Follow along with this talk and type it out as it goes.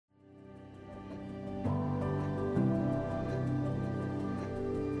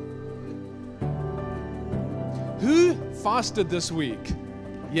fasted this week?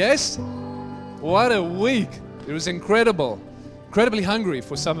 Yes? What a week. It was incredible. Incredibly hungry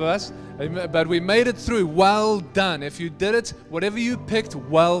for some of us, but we made it through. Well done. If you did it, whatever you picked,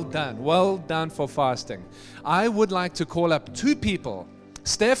 well done. Well done for fasting. I would like to call up two people,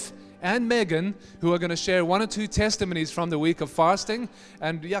 Steph and Megan, who are going to share one or two testimonies from the week of fasting.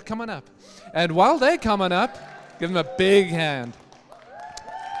 And yeah, come on up. And while they're coming up, give them a big hand.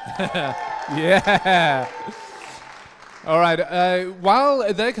 Yeah. All right.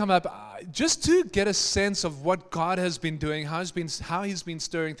 While they come up, just to get a sense of what God has been doing, how He's been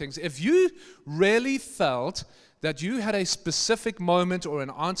stirring things. If you really felt that you had a specific moment or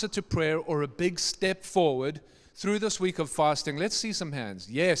an answer to prayer or a big step forward through this week of fasting, let's see some hands.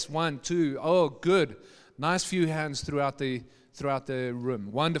 Yes, 1, 2. Oh, good. Nice few hands throughout the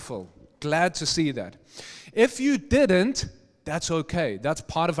room. Wonderful. Glad to see that. If you didn't, that's okay. That's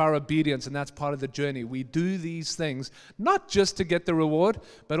part of our obedience, and that's part of the journey. We do these things not just to get the reward,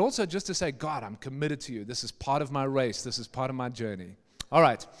 but also just to say, God, I'm committed to you. This is part of my race. This is part of my journey. All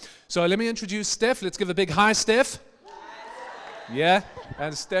right. So let me introduce Steph. Let's give a big hi, Steph. Yeah.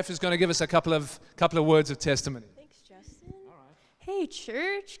 And Steph is going to give us a couple of words of testimony. Thanks, Justin. All right. Hey,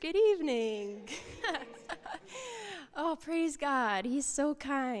 church. Good evening. Oh, praise God. He's so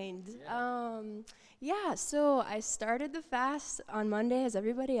kind. Yeah. So I started the fast on Monday as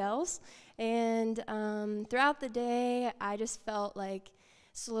everybody else, and throughout the day, I just felt like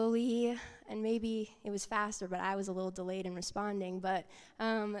slowly, and maybe it was faster, but I was a little delayed in responding, but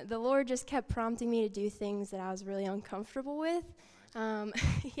the Lord just kept prompting me to do things that I was really uncomfortable with.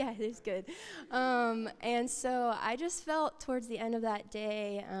 Yeah, it is good. And so I just felt towards the end of that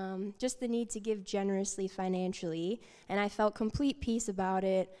day just the need to give generously financially, and I felt complete peace about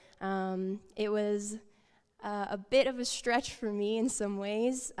it. It was a bit of a stretch for me in some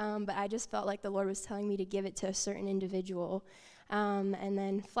ways, but I just felt like the Lord was telling me to give it to a certain individual. And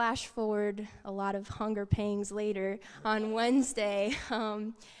then flash forward a lot of hunger pangs later on Wednesday.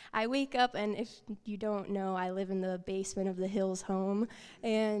 I wake up, and if you don't know, I live in the basement of the Hills home,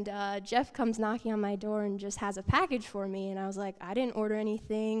 and Jeff comes knocking on my door and just has a package for me, and I was like, I didn't order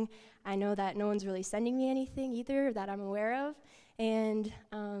anything. I know that no one's really sending me anything either that I'm aware of, and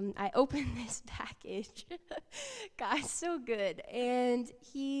I opened this package. God's so good, and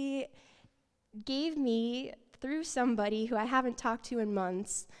he gave me, through somebody who I haven't talked to in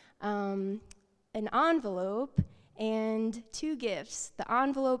months, an envelope and 2 gifts. The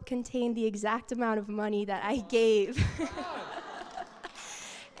envelope contained the exact amount of money that I gave.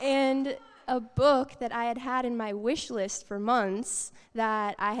 And a book that I had had in my wish list for months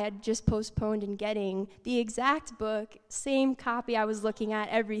that I had just postponed in getting. The exact book, same copy I was looking at,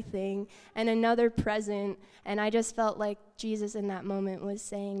 everything, and another present. And I just felt like Jesus in that moment was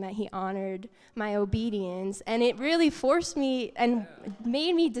saying that he honored my obedience. And it really forced me and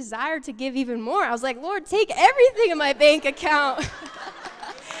made me desire to give even more. I was like, Lord, take everything in my bank account.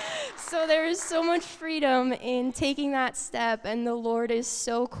 So there is so much freedom in taking that step, and the Lord is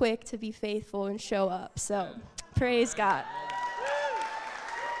so quick to be faithful and show up. So praise God.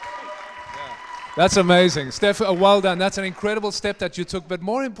 That's amazing. Steph, well done. That's an incredible step that you took. But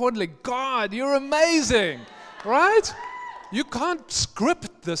more importantly, God, you're amazing, right? You can't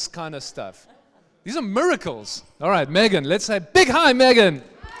script this kind of stuff. These are miracles. All right, Megan, let's say big hi, Megan.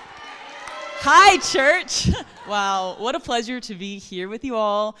 Hi, church. Wow, what a pleasure to be here with you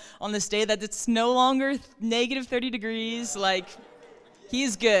all on this day that it's no longer negative 30 degrees. Like, he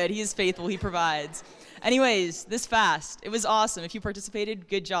is good. He is faithful. He provides. Anyways, this fast, it was awesome. If you participated,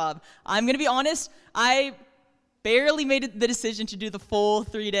 good job. I'm going to be honest, I barely made the decision to do the full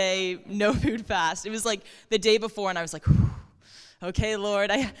 3-day no food fast. It was like the day before, and I was like, okay, Lord,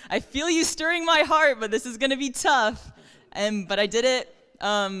 I feel you stirring my heart, but this is going to be tough. But I did it.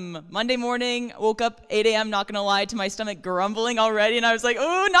 Monday morning, woke up 8 a.m., not going to lie, to my stomach grumbling already, and I was like,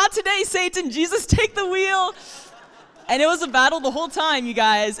 oh, not today, Satan. Jesus, take the wheel. And it was a battle the whole time, you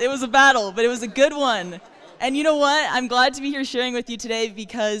guys. It was a battle, but it was a good one. And you know what? I'm glad to be here sharing with you today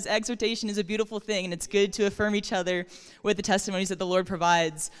because exhortation is a beautiful thing, and it's good to affirm each other with the testimonies that the Lord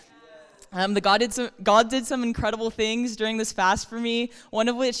provides. God did some incredible things during this fast for me, one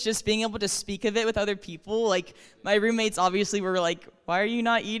of which just being able to speak of it with other people. Like, my roommates obviously were like, why are you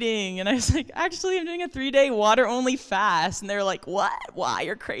not eating? And I was like, actually, I'm doing a 3-day water-only fast. And they were like, what? Why?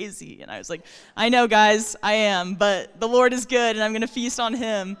 You're crazy. And I was like, I know, guys, I am, but the Lord is good, and I'm going to feast on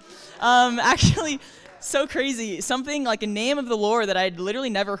him. Actually, so crazy. Something like a name of the Lord that I'd literally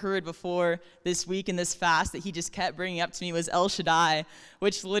never heard before this week in this fast that he just kept bringing up to me was El Shaddai,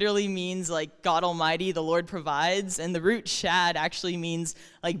 which literally means like God Almighty, the Lord provides. And the root shad actually means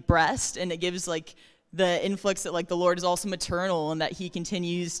like breast, and it gives like the influx that like the Lord is also maternal and that he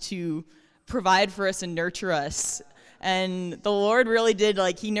continues to provide for us and nurture us. And the Lord really did,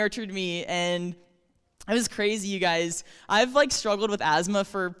 like, he nurtured me, and it was crazy, you guys. I've like struggled with asthma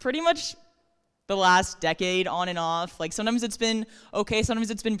for pretty much the last decade, on and off. Like, sometimes it's been okay, sometimes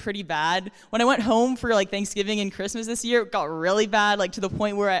it's been pretty bad. When I went home for like Thanksgiving and Christmas this year, it got really bad, like to the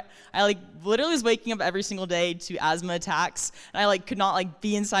point where I like literally was waking up every single day to asthma attacks, and I like could not like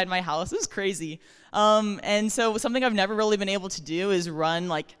be inside my house. It was crazy. And so something I've never really been able to do is run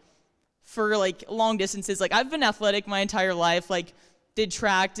like for like long distances. Like, I've been athletic my entire life, like did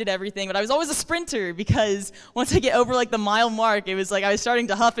track, did everything, but I was always a sprinter, because once I get over like the mile mark, it was like I was starting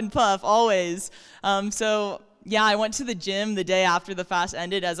to huff and puff always. So yeah, I went to the gym the day after the fast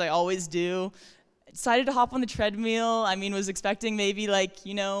ended, as I always do. I decided to hop on the treadmill. I mean, was expecting maybe like,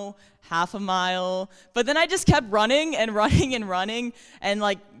 you know, half a mile, but then I just kept running and running and running, and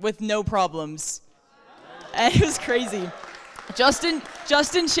like with no problems. And it was crazy.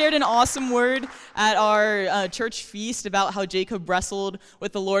 Justin shared an awesome word at our church feast about how Jacob wrestled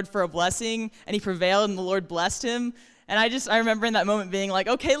with the Lord for a blessing, and he prevailed, and the Lord blessed him. And I remember in that moment being like,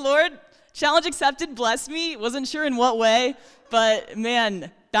 okay, Lord, challenge accepted, bless me. Wasn't sure in what way, but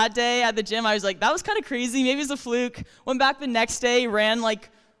man, that day at the gym, I was like, that was kind of crazy. Maybe it's a fluke. Went back the next day, ran like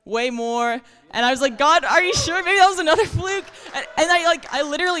way more, and I was like, God, are you sure? Maybe that was another fluke. And I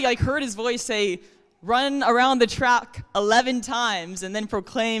literally like heard his voice say, run around the track 11 times and then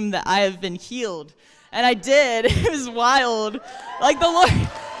proclaim that I have been healed. And I did. It was wild. Like the Lord.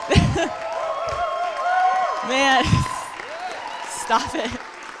 Man, stop it.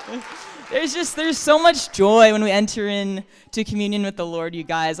 There's so much joy when we enter into communion with the Lord, you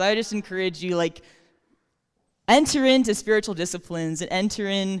guys. I just encourage you, like, enter into spiritual disciplines and enter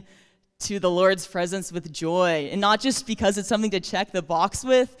in to the Lord's presence with joy, and not just because it's something to check the box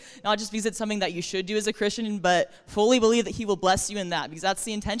with, not just because it's something that you should do as a Christian, but fully believe that he will bless you in that, because that's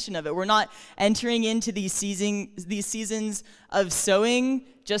the intention of it. We're not entering into these seasons of sowing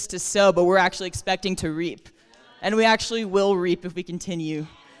just to sow, but we're actually expecting to reap, and we actually will reap if we continue.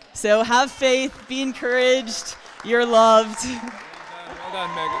 So have faith, be encouraged, you're loved. Well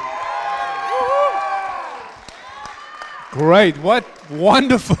done, Megan. Great, what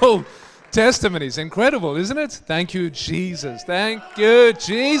wonderful testimonies. Incredible, isn't it? Thank you, Jesus. Thank you,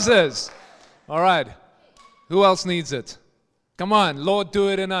 Jesus. All right. Who else needs it? Come on, Lord, do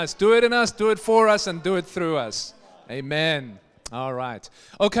it in us. Do it in us, do it for us, and do it through us. Amen. All right.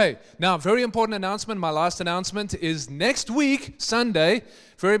 Okay, now, very important announcement. My last announcement is next week, Sunday.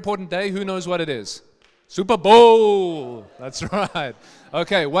 Very important day. Who knows what it is? Super Bowl. That's right.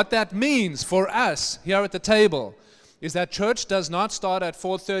 Okay, what that means for us here at the table is that church does not start at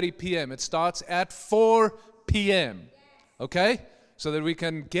 4:30 p.m. It starts at 4 p.m., okay? So that we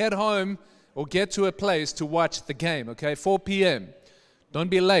can get home or get to a place to watch the game, okay? 4 p.m. Don't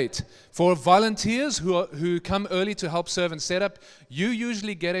be late. For volunteers who come early to help serve and set up, you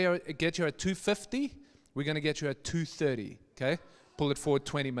usually get here at 2:50. We're going to get you at 2:30, okay? Pull it forward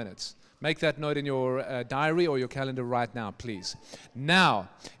 20 minutes. Make that note in your diary or your calendar right now, please. Now,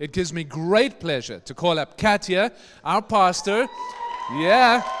 it gives me great pleasure to call up Katya, our pastor.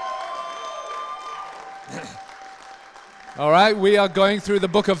 Yeah. All right, we are going through the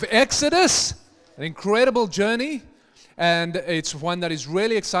book of Exodus, an incredible journey, and it's one that is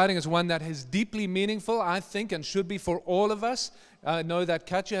really exciting. It's one that is deeply meaningful, I think, and should be for all of us. I know that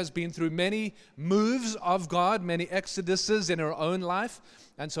Katya has been through many moves of God, many exoduses in her own life.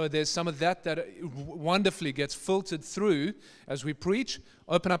 And so there's some of that wonderfully gets filtered through as we preach.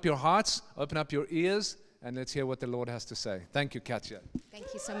 Open up your hearts, open up your ears, and let's hear what the Lord has to say. Thank you, Katya.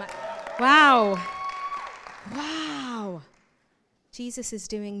 Thank you so much. Wow. Wow. Jesus is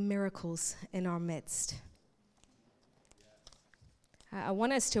doing miracles in our midst. I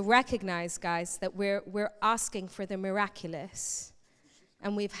want us to recognize, guys, that we're asking for the miraculous.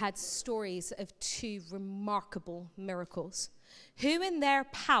 And we've had stories of 2 remarkable miracles. Who in their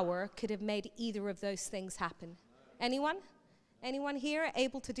power could have made either of those things happen? Anyone? Anyone here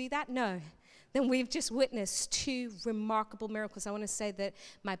able to do that? No. Then we've just witnessed 2 remarkable miracles. I want to say that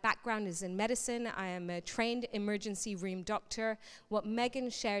my background is in medicine. I am a trained emergency room doctor. What Megan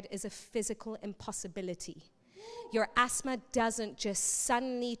shared is a physical impossibility. Your asthma doesn't just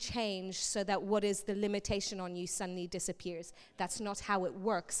suddenly change so that what is the limitation on you suddenly disappears. That's not how it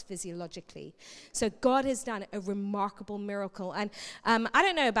works physiologically. So God has done a remarkable miracle. And I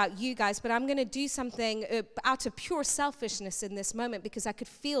don't know about you guys, but I'm going to do something out of pure selfishness in this moment because I could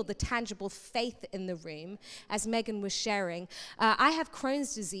feel the tangible faith in the room as Megan was sharing. I have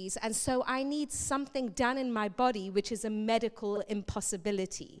Crohn's disease, and so I need something done in my body which is a medical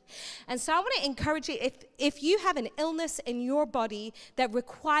impossibility. And so I want to encourage you, if you have an illness in your body that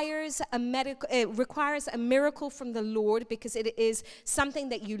requires a miracle from the Lord because it is something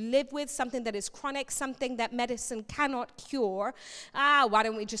that you live with, something that is chronic, something that medicine cannot cure. Why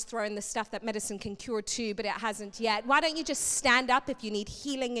don't we just throw in the stuff that medicine can cure too, but it hasn't yet? Why don't you just stand up if you need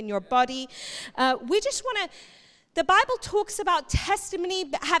healing in your body? We just want to. The Bible talks about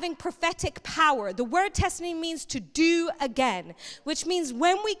testimony having prophetic power. The word testimony means to do again, which means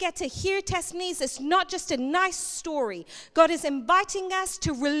when we get to hear testimonies, it's not just a nice story. God is inviting us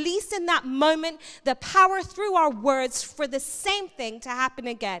to release in that moment the power through our words for the same thing to happen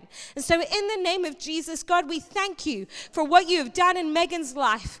again. And so in the name of Jesus, God, we thank you for what you have done in Megan's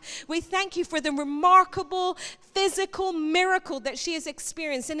life. We thank you for the remarkable physical miracle that she has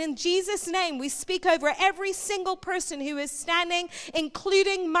experienced. And in Jesus' name, we speak over every single person who is standing,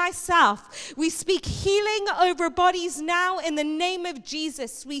 including myself. We speak healing over bodies now in the name of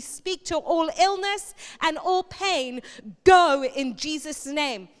Jesus. We speak to all illness and all pain. Go in Jesus'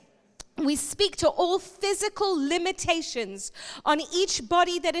 name. We speak to all physical limitations on each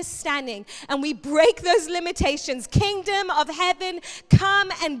body that is standing, and we break those limitations. Kingdom of heaven,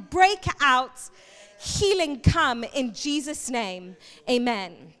 come and break out. Healing come in Jesus' name.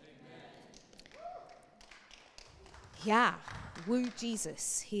 Amen. Yeah, woo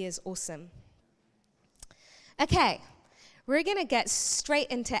Jesus. He is awesome. Okay, we're going to get straight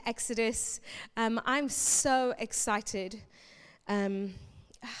into Exodus. I'm so excited.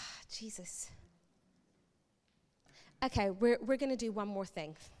 Jesus. Okay, we're going to do one more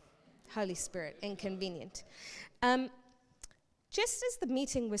thing. Holy Spirit, inconvenient. Just as the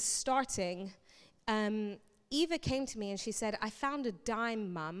meeting was starting, Eva came to me and she said, I found a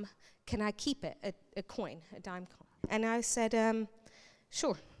dime, Mum. Can I keep it? A coin, a dime coin. And I said,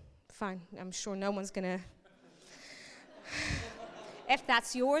 sure, fine. I'm sure no one's going to. If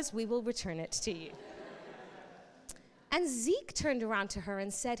that's yours, we will return it to you. And Zeke turned around to her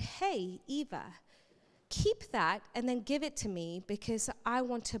and said, hey, Eva, keep that and then give it to me because I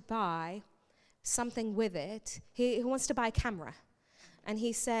want to buy something with it. He wants to buy a camera. And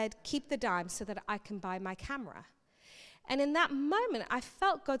he said, keep the dime so that I can buy my camera. And in that moment, I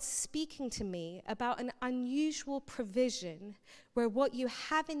felt God speaking to me about an unusual provision where what you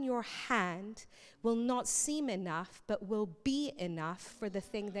have in your hand will not seem enough, but will be enough for the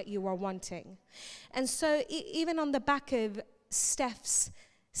thing that you are wanting. And so even on the back of Steph's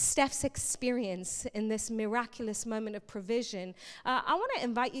experience in this miraculous moment of provision, I want to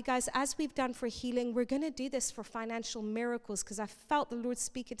invite you guys, as we've done for healing, we're going to do this for financial miracles because I felt the Lord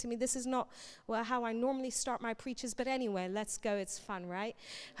speaking to me. This is not how I normally start my preaches, but anyway, let's go. It's fun, right?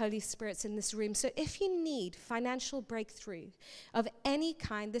 Holy Spirit's in this room. So if you need financial breakthrough of any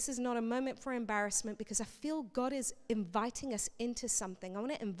kind, this is not a moment for embarrassment because I feel God is inviting us into something. I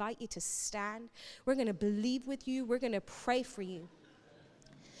want to invite you to stand. We're going to believe with you. We're going to pray for you.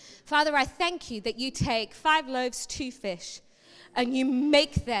 Father, I thank you that you take 5 loaves, 2 fish, and you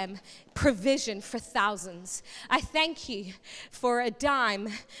make them provision for thousands. I thank you for a dime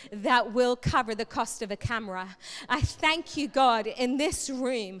that will cover the cost of a camera. I thank you, God, in this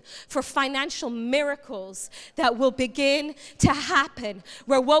room for financial miracles that will begin to happen,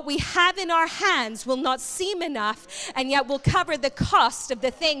 where what we have in our hands will not seem enough, and yet will cover the cost of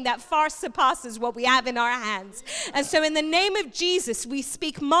the thing that far surpasses what we have in our hands. And so in the name of Jesus, we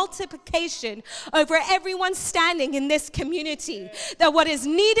speak multiplication over everyone standing in this community, that what is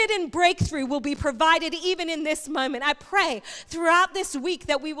needed in breakthrough will be provided even in this moment. I pray throughout this week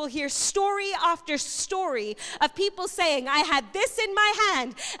that we will hear story after story of people saying, I had this in my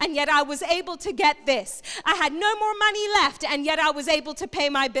hand, and yet I was able to get this. I had no more money left, and yet I was able to pay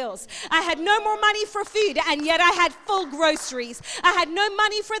my bills. I had no more money for food, and yet I had full groceries. I had no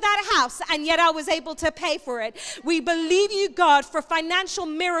money for that house, and yet I was able to pay for it. We believe you, God, for financial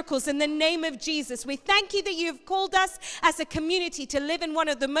miracles in the name of Jesus. We thank you that you have called us as a community to live in one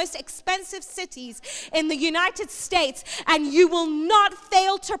of the most expensive cities in the United States, and you will not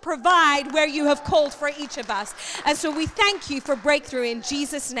fail to provide where you have called for each of us. And so we thank you for breakthrough in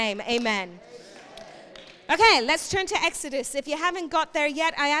Jesus' name. Amen. Okay, let's turn to Exodus. If you haven't got there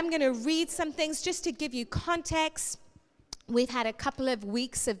yet, I am going to read some things just to give you context. We've had a couple of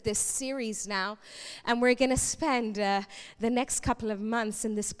weeks of this series now, and we're going to spend the next couple of months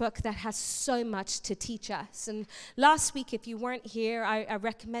in this book that has so much to teach us. And last week, if you weren't here, I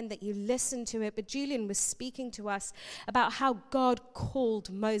recommend that you listen to it, but Julian was speaking to us about how God called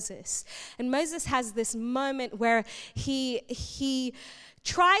Moses. And Moses has this moment where he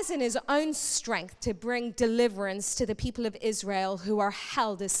tries in his own strength to bring deliverance to the people of Israel who are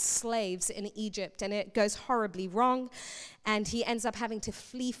held as slaves in Egypt, and it goes horribly wrong, and he ends up having to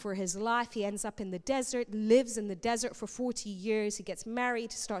flee for his life. He ends up in the desert, lives in the desert for 40 years. He gets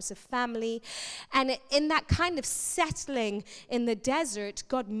married, starts a family, and in that kind of settling in the desert,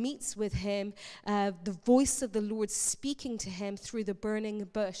 God meets with him, the voice of the Lord speaking to him through the burning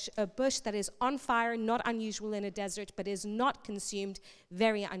bush, a bush that is on fire, not unusual in a desert, but is not consumed,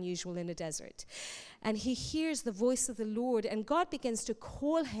 very unusual in a desert. And he hears the voice of the Lord, and God begins to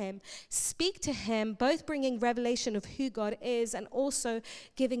call him, speak to him, both bringing revelation of who God is and also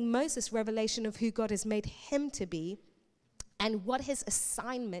giving Moses revelation of who God has made him to be and what his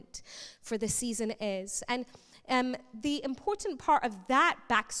assignment for the season is. And the important part of that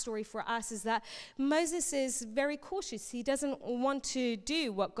backstory for us is that Moses is very cautious. He doesn't want to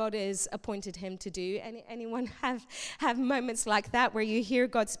do what God has appointed him to do. Anyone have moments like that where you hear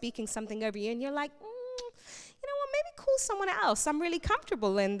God speaking something over you and you're like, you know what, maybe call someone else. I'm really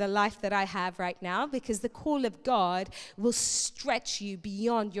comfortable in the life that I have right now, because the call of God will stretch you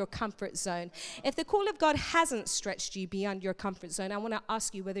beyond your comfort zone. If the call of God hasn't stretched you beyond your comfort zone, I want to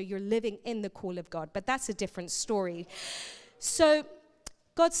ask you whether you're living in the call of God, but that's a different story. So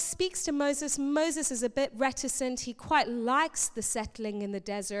God speaks to Moses. Moses is a bit reticent. He quite likes the settling in the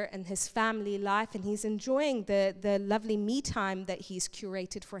desert and his family life, and he's enjoying the lovely me time that he's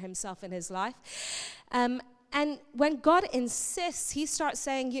curated for himself in his life. And when God insists, he starts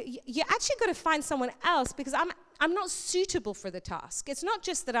saying, you actually got to find someone else, because I'm not suitable for the task. It's not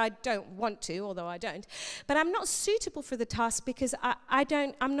just that I don't want to, although I don't, but I'm not suitable for the task because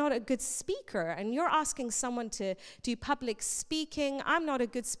I'm not a good speaker. And you're asking someone to do public speaking. I'm not a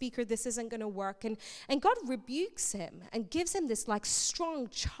good speaker. This isn't going to work. And God rebukes him and gives him this like strong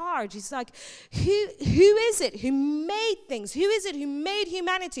charge. He's like, who is it who made things? Who is it who made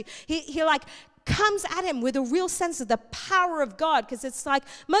humanity? He like comes at him with a real sense of the power of God, because it's like,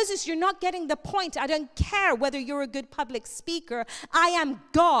 Moses, you're not getting the point. I don't care whether you're a good public speaker. I am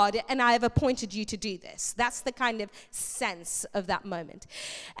God, and I have appointed you to do this. That's the kind of sense of that moment.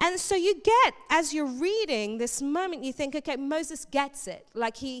 And so you get, as you're reading this moment, you think, okay, Moses gets it.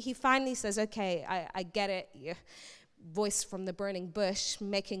 Like he finally says, okay, I get it. Yeah. Voice from the burning bush,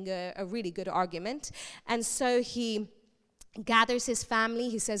 making a really good argument. And so he gathers his family,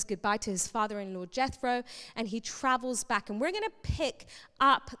 he says goodbye to his father-in-law Jethro, and he travels back. And we're going to pick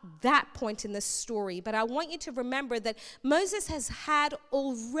up that point in the story, but I want you to remember that Moses has had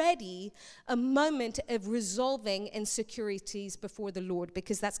already a moment of resolving insecurities before the Lord,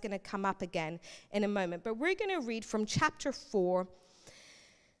 because that's going to come up again in a moment. But we're going to read from chapter 4,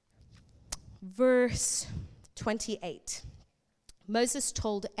 verse 28. Moses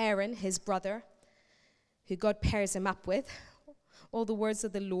told Aaron, his brother, who God pairs him up with, all the words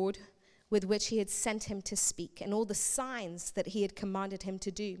of the Lord with which he had sent him to speak, and all the signs that he had commanded him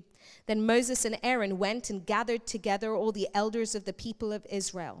to do. Then Moses and Aaron went and gathered together all the elders of the people of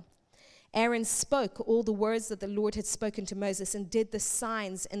Israel. Aaron spoke all the words that the Lord had spoken to Moses and did the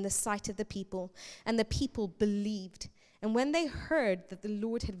signs in the sight of the people, and the people believed. And when they heard that the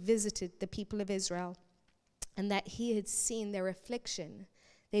Lord had visited the people of Israel and that he had seen their affliction,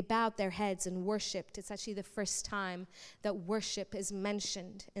 they bowed their heads and worshipped. It's actually the first time that worship is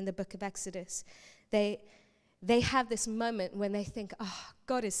mentioned in the book of Exodus. They have this moment when they think, oh,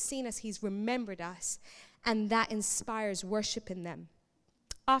 God has seen us, he's remembered us, and that inspires worship in them.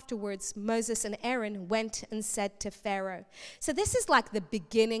 Afterwards, Moses and Aaron went and said to Pharaoh. So this is like the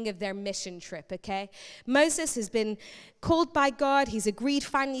beginning of their mission trip, okay? Moses has been called by God. He's agreed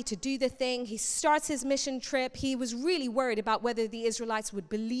finally to do the thing. He starts his mission trip. He was really worried about whether the Israelites would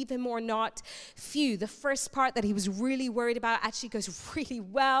believe him or not. The first part that he was really worried about actually goes really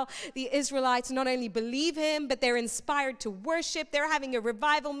well. The Israelites not only believe him, but they're inspired to worship. They're having a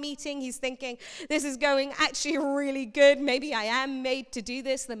revival meeting. He's thinking, this is going actually really good. Maybe I am made to do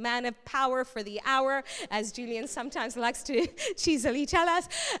this. The man of power for the hour, as Julian sometimes likes to cheesily tell us.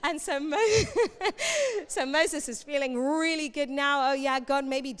 And so Moses is feeling really good now. Oh yeah, God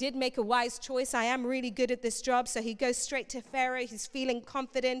maybe did make a wise choice. I am really good at this job. So he goes straight to Pharaoh. He's feeling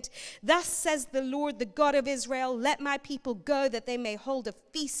confident. Thus says the Lord, the God of Israel, let my people go that they may hold a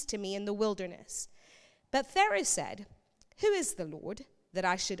feast to me in the wilderness. But Pharaoh said, who is the Lord that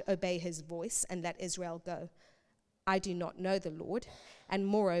I should obey his voice and let Israel go? I do not know the Lord, and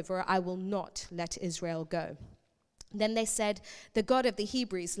moreover, I will not let Israel go. Then they said, the God of the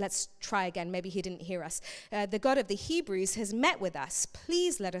Hebrews, let's try again, maybe he didn't hear us. The God of the Hebrews has met with us.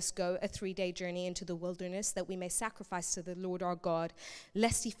 Please let us go a 3-day journey into the wilderness, that we may sacrifice to the Lord our God,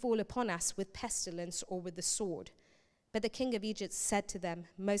 lest he fall upon us with pestilence or with the sword. But the king of Egypt said to them,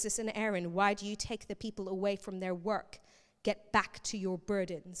 Moses and Aaron, why do you take the people away from their work? Get back to your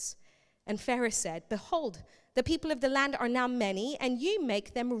burdens. And Pharaoh said, behold, the people of the land are now many, and you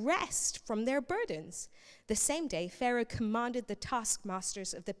make them rest from their burdens. The same day Pharaoh commanded the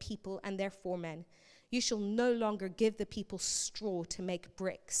taskmasters of the people and their foremen, you shall no longer give the people straw to make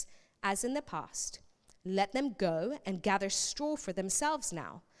bricks, as in the past. Let them go and gather straw for themselves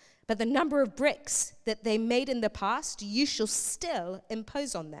now. But the number of bricks that they made in the past, you shall still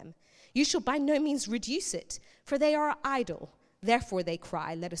impose on them. You shall by no means reduce it, for they are idle. Therefore they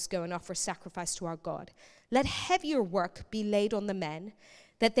cry, let us go and offer sacrifice to our God. Let heavier work be laid on the men,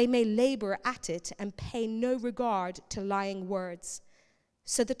 that they may labor at it and pay no regard to lying words.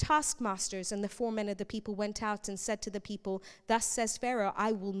 So the taskmasters and the foremen of the people went out and said to the people, thus says Pharaoh,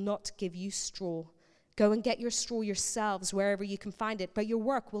 I will not give you straw. Go and get your straw yourselves wherever you can find it, but your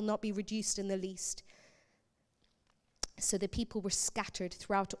work will not be reduced in the least. So the people were scattered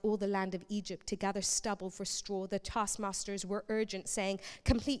throughout all the land of Egypt to gather stubble for straw. The taskmasters were urgent, saying,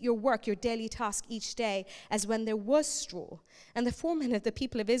 complete your work, your daily task each day, as when there was straw. And the foremen of the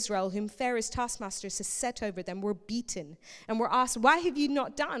people of Israel, whom Pharaoh's taskmasters had set over them, were beaten and were asked, why have you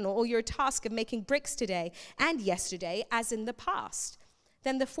not done all your task of making bricks today and yesterday, as in the past?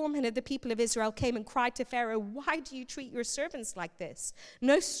 Then the foremen of the people of Israel came and cried to Pharaoh, why do you treat your servants like this?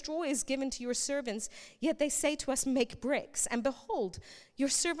 No straw is given to your servants, yet they say to us, make bricks. And behold, your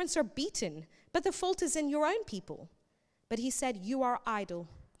servants are beaten, but the fault is in your own people. But he said, you are idle,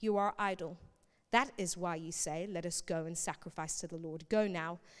 you are idle. That is why you say, let us go and sacrifice to the Lord. Go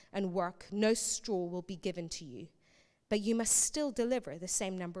now and work, no straw will be given to you. But you must still deliver the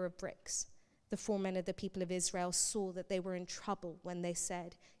same number of bricks. The foremen of the people of Israel saw that they were in trouble when they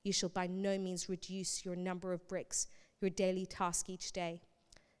said, you shall by no means reduce your number of bricks, your daily task each day.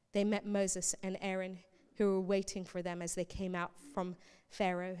 They met Moses and Aaron, who were waiting for them as they came out from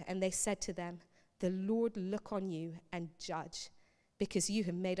Pharaoh, and they said to them, the Lord look on you and judge, because you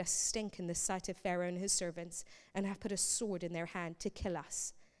have made us stink in the sight of Pharaoh and his servants, and have put a sword in their hand to kill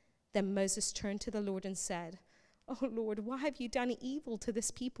us. Then Moses turned to the Lord and said, oh Lord, why have you done evil to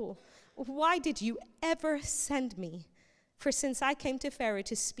this people? Why did you ever send me? For since I came to Pharaoh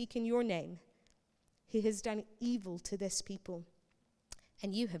to speak in your name, he has done evil to this people,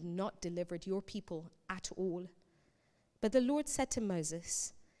 and you have not delivered your people at all. But the Lord said to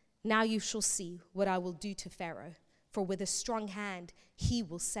Moses, now you shall see what I will do to Pharaoh, for with a strong hand he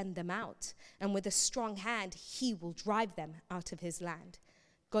will send them out, and with a strong hand he will drive them out of his land.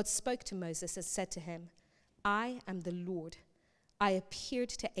 God spoke to Moses and said to him, I am the Lord. I appeared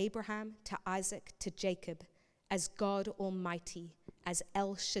to Abraham, to Isaac, to Jacob, as God Almighty, as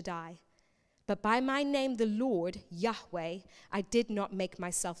El Shaddai. But by my name, the Lord, Yahweh, I did not make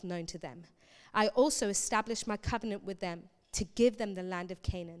myself known to them. I also established my covenant with them to give them the land of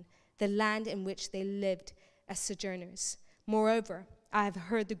Canaan, the land in which they lived as sojourners. Moreover, I have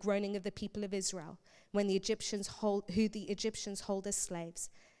heard the groaning of the people of Israel who the Egyptians hold as slaves.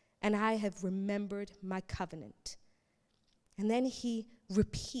 And I have remembered my covenant. And then he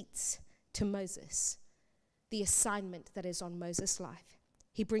repeats to Moses the assignment that is on Moses' life.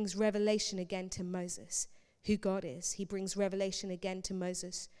 He brings revelation again to Moses, who God is. He brings revelation again to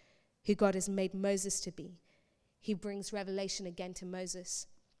Moses, who God has made Moses to be. He brings revelation again to Moses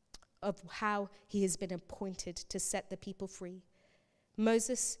of how he has been appointed to set the people free.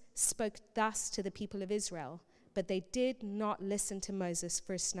 Moses spoke thus to the people of Israel, but they did not listen to Moses,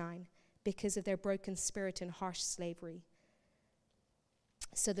 verse 9, because of their broken spirit and harsh slavery.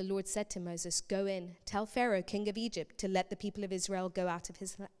 So the Lord said to Moses, go in, tell Pharaoh, king of Egypt, to let the people of Israel go out of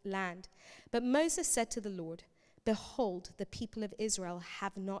his land. But Moses said to the Lord, behold, the people of Israel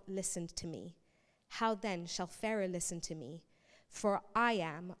have not listened to me. How then shall Pharaoh listen to me? For I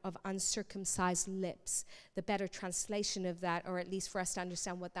am of uncircumcised lips. The better translation of that, or at least for us to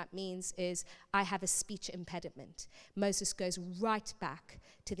understand what that means, is I have a speech impediment. Moses goes right back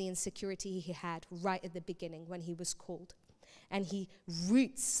to the insecurity he had right at the beginning when he was called. And he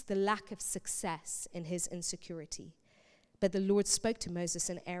roots the lack of success in his insecurity. But the Lord spoke to Moses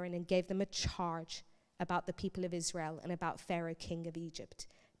and Aaron and gave them a charge about the people of Israel and about Pharaoh, king of Egypt,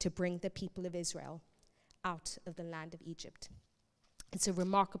 to bring the people of Israel out of the land of Egypt. It's a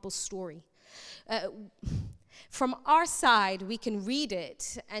remarkable story. From our side, we can read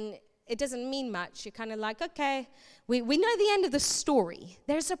it, and it doesn't mean much. You're kind of like, okay, we know the end of the story.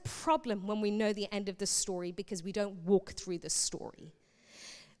 There's a problem when we know the end of the story because we don't walk through the story.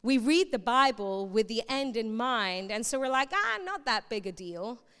 We read the Bible with the end in mind, and so we're like, not that big a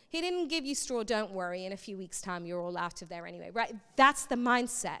deal. He didn't give you straw, don't worry. In a few weeks' time, you're all out of there anyway, right? That's the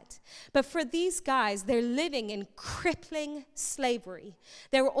mindset. But for these guys, they're living in crippling slavery.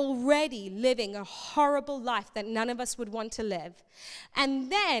 They're already living a horrible life that none of us would want to live. And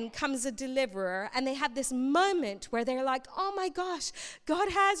then comes a deliverer, and they have this moment where they're like, oh my gosh, God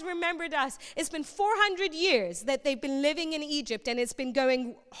has remembered us. It's been 400 years that they've been living in Egypt, and it's been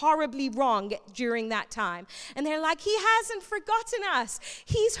going horribly wrong during that time. And they're like, he hasn't forgotten us.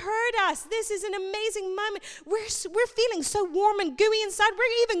 He's heard us. This is an amazing moment. We're feeling so warm and gooey inside.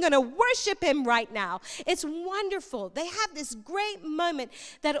 We're even going to worship him right now. It's wonderful. They have this great moment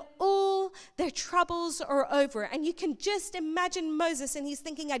that all their troubles are over. And you can just imagine Moses, and he's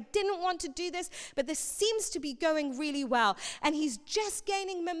thinking, I didn't want to do this, but this seems to be going really well. And he's just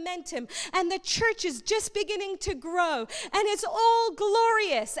gaining momentum, and the church is just beginning to grow, and it's all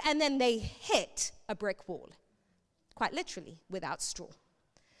glorious. And then they hit a brick wall, quite literally, without straw.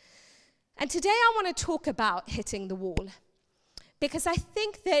 And today I want to talk about hitting the wall, because I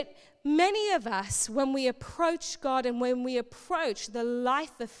think that many of us, when we approach God and when we approach the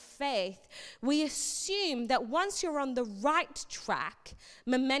life of faith, we assume that once you're on the right track,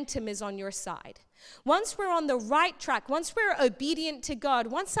 momentum is on your side. Once we're on the right track, once we're obedient to God,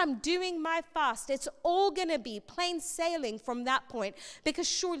 once I'm doing my fast, it's all going to be plain sailing from that point, because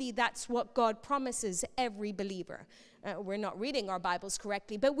surely that's what God promises every believer. We're not reading our Bibles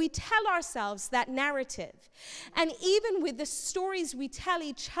correctly, but we tell ourselves that narrative. And even with the stories we tell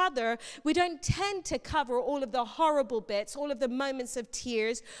each other, we don't tend to cover all of the horrible bits, all of the moments of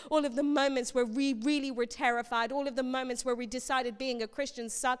tears, all of the moments where we really were terrified, all of the moments where we decided being a Christian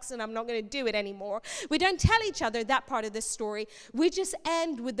sucks and I'm not going to do it anymore. We don't tell each other that part of the story. We just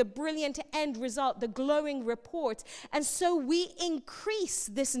end with the brilliant end result, the glowing report. And so we increase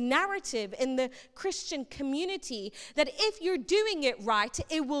this narrative in the Christian community that if you're doing it right,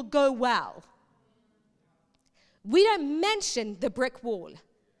 it will go well. We don't mention the brick wall.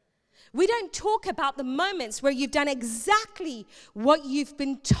 We don't talk about the moments where you've done exactly what you've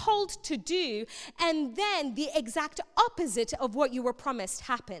been told to do, and then the exact opposite of what you were promised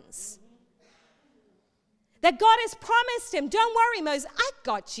happens. That God has promised him, don't worry, Moses, I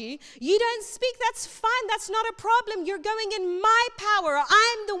got you. You don't speak, that's fine, that's not a problem. You're going in my power.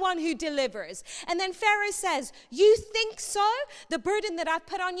 I'm the one who delivers. And then Pharaoh says, you think so? The burden that I've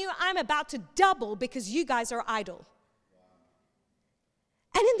put on you, I'm about to double because you guys are idle.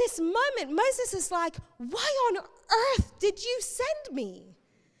 And in this moment, Moses is like, why on earth did you send me?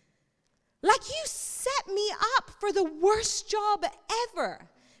 Like, you set me up for the worst job ever.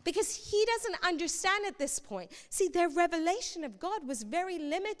 Because he doesn't understand at this point. See, their revelation of God was very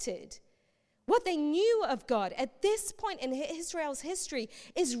limited. What they knew of God at this point in Israel's history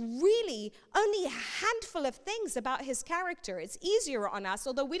is really only a handful of things about his character. It's easier on us,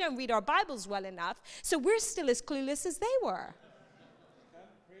 although we don't read our Bibles well enough, so we're still as clueless as they were.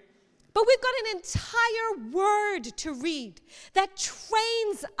 But we've got an entire word to read that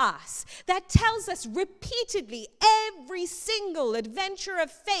trains us, that tells us repeatedly every single adventure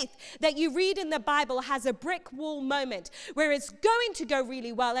of faith that you read in the Bible has a brick wall moment where it's going to go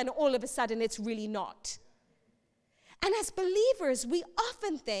really well and all of a sudden it's really not. And as believers, we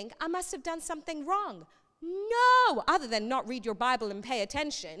often think, I must have done something wrong. No, other than not read your Bible and pay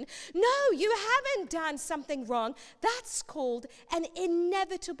attention. No, you haven't done something wrong. That's called an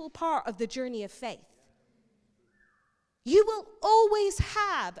inevitable part of the journey of faith. You will always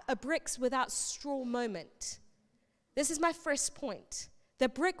have a bricks without straw moment. This is my first point. The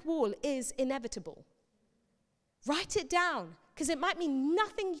brick wall is inevitable. Write it down, because it might mean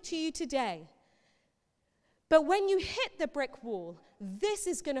nothing to you today. But when you hit the brick wall, this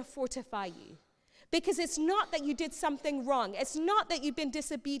is going to fortify you. Because it's not that you did something wrong. It's not that you've been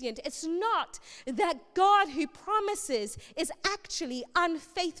disobedient. It's not that God who promises is actually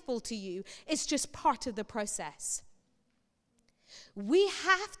unfaithful to you. It's just part of the process. We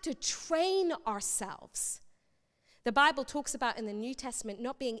have to train ourselves. The Bible talks about in the New Testament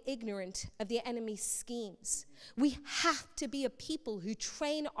not being ignorant of the enemy's schemes. We have to be a people who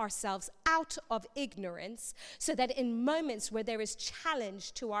train ourselves out of ignorance so that in moments where there is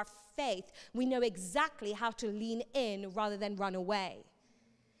challenge to our faith, we know exactly how to lean in rather than run away.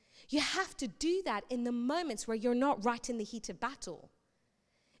 You have to do that in the moments where you're not right in the heat of battle.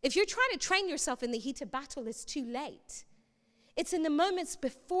 If you're trying to train yourself in the heat of battle, it's too late. It's in the moments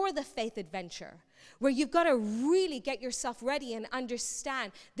before the faith adventure where you've got to really get yourself ready and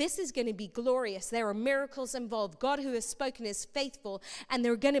understand this is going to be glorious. There are miracles involved. God who has spoken is faithful, and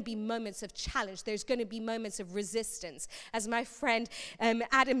there are going to be moments of challenge. There's going to be moments of resistance. As my friend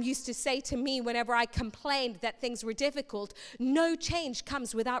Adam used to say to me whenever I complained that things were difficult, no change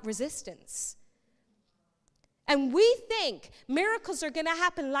comes without resistance. And we think miracles are going to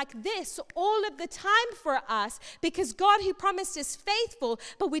happen like this all of the time for us because God who promised is faithful,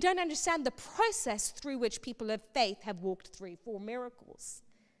 but we don't understand the process through which people of faith have walked through for miracles.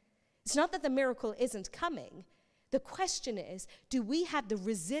 It's not that the miracle isn't coming. The question is, do we have the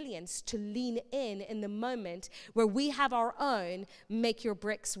resilience to lean in the moment where we have our own make your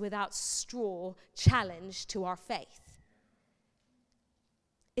bricks without straw challenge to our faith?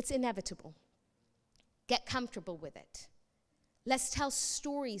 It's inevitable. Get comfortable with it. Let's tell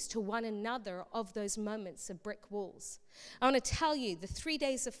stories to one another of those moments of brick walls. I want to tell you, the 3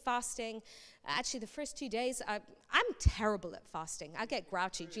 days of fasting, actually the first 2 days, I'm terrible at fasting. I get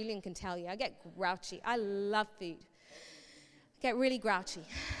grouchy. Julian can tell you, I get grouchy. I love food. I get really grouchy.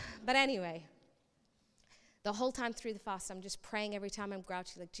 But anyway, the whole time through the fast, I'm just praying every time I'm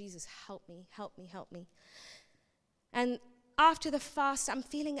grouchy, like, Jesus, help me, help me, help me. And after the fast, I'm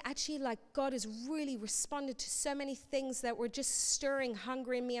feeling actually like God has really responded to so many things that were just stirring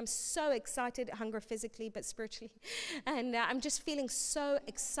hunger in me. I'm so excited, hunger physically, but spiritually. And I'm just feeling so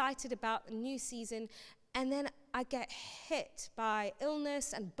excited about a new season. And then I get hit by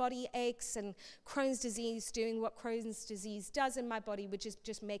illness and body aches and Crohn's disease doing what Crohn's disease does in my body, which is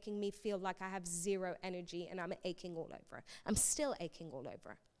just making me feel like I have zero energy and I'm aching all over. I'm still aching all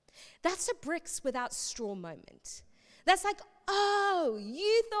over. That's a bricks without straw moment. That's like, oh,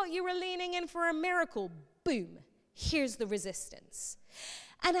 you thought you were leaning in for a miracle. Boom, here's the resistance.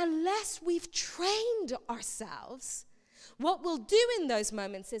 And unless we've trained ourselves, what we'll do in those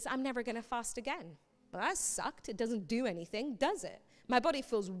moments is, I'm never going to fast again. Well, that sucked. It doesn't do anything, does it? My body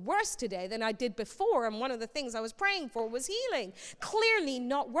feels worse today than I did before, and one of the things I was praying for was healing. Clearly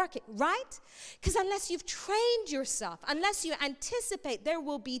not working, right? Because unless you've trained yourself, unless you anticipate there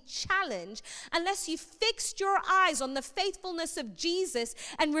will be challenge, unless you fixed your eyes on the faithfulness of Jesus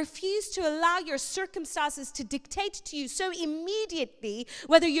and refuse to allow your circumstances to dictate to you so immediately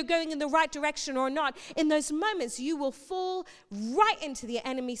whether you're going in the right direction or not, in those moments you will fall right into the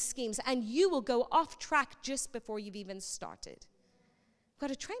enemy's schemes and you will go off track just before you've even started. We've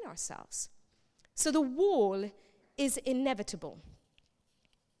got to train ourselves. So the wall is inevitable.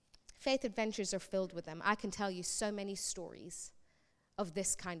 Faith adventures are filled with them. I can tell you so many stories of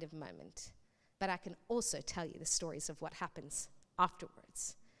this kind of moment, but I can also tell you the stories of what happens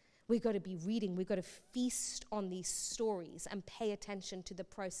afterwards. We've got to be reading. We've got to feast on these stories and pay attention to the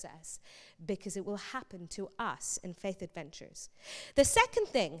process because it will happen to us in faith adventures. The second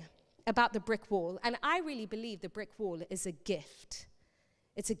thing about the brick wall, and I really believe the brick wall is a gift.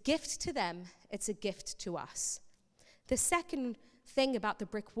 It's a gift to them. It's a gift to us. The second thing about the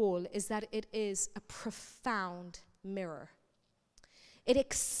brick wall is that it is a profound mirror. It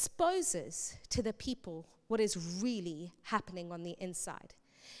exposes to the people what is really happening on the inside.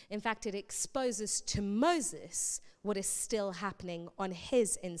 In fact, it exposes to Moses what is still happening on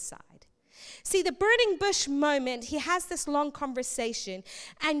his inside. See, the burning bush moment, he has this long conversation,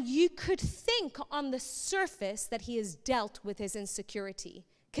 and you could think on the surface that he has dealt with his insecurity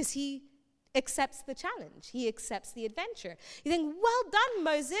because he accepts the challenge. He accepts the adventure. You think, well done,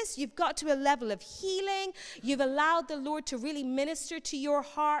 Moses. You've got to a level of healing. You've allowed the Lord to really minister to your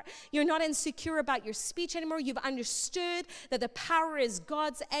heart. You're not insecure about your speech anymore. You've understood that the power is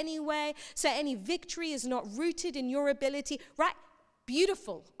God's anyway, so any victory is not rooted in your ability, right?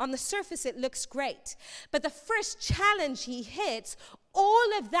 Beautiful. On the surface, it looks great. But the first challenge he hits,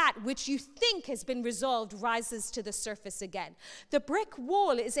 all of that which you think has been resolved rises to the surface again. The brick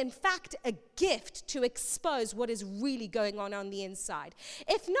wall is, in fact, a gift to expose what is really going on the inside.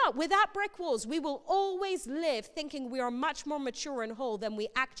 If not, without brick walls, we will always live thinking we are much more mature and whole than we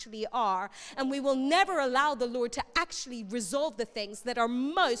actually are, and we will never allow the Lord to actually resolve the things that are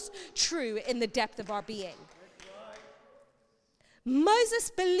most true in the depth of our being.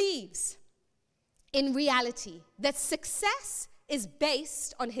 Moses believes in reality that success is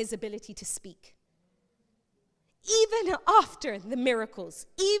based on his ability to speak. Even after the miracles,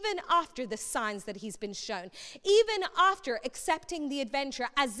 even after the signs that he's been shown, even after accepting the adventure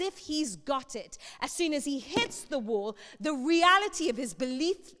as if he's got it, as soon as he hits the wall, the reality of his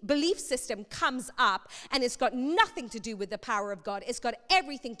belief system comes up, and it's got nothing to do with the power of God. It's got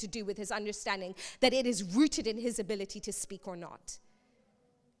everything to do with his understanding that it is rooted in his ability to speak or not.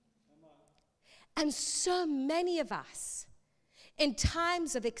 And so many of us, In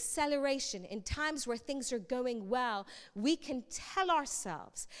times of acceleration, in times where things are going well, we can tell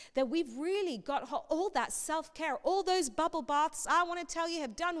ourselves that we've really got all that self-care, all those bubble baths, I want to tell you,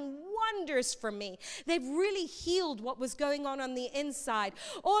 have done wonders for me. They've really healed what was going on the inside.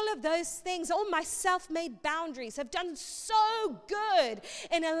 All of those things, all my self-made boundaries have done so good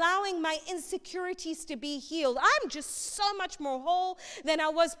in allowing my insecurities to be healed. I'm just so much more whole than I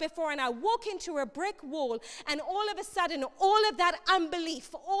was before. And I walk into a brick wall, and all of a sudden, all of that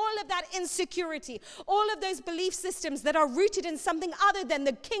unbelief, all of that insecurity, all of those belief systems that are rooted in something other than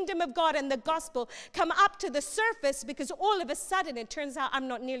the kingdom of God and the gospel come up to the surface, because all of a sudden it turns out I'm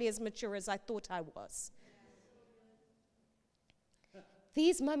not nearly as mature as I thought I was.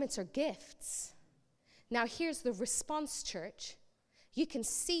 These moments are gifts. Now here's the response, church. You can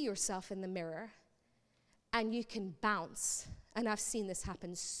see yourself in the mirror and you can bounce. And I've seen this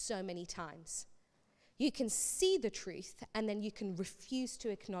happen so many times. You can see the truth, and then you can refuse to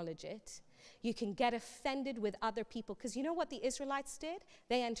acknowledge it. You can get offended with other people, because you know what the Israelites did?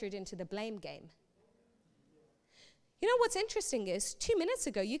 They entered into the blame game. You know what's interesting is, 2 minutes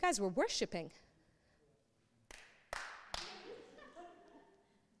ago, you guys were worshiping.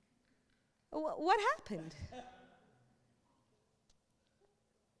 What happened?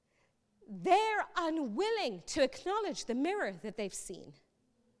 They're unwilling to acknowledge the mirror that they've seen.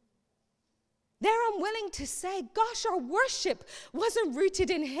 They're unwilling to say, gosh, our worship wasn't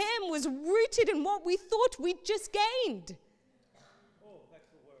rooted in him, was rooted in what we thought we'd just gained.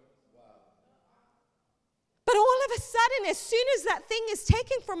 But all of a sudden, as soon as that thing is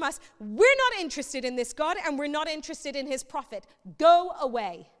taken from us, we're not interested in this God, and we're not interested in his prophet. Go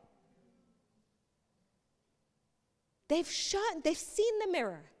away. They've seen the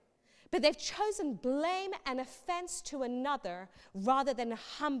mirror, but they've chosen blame and offense to another rather than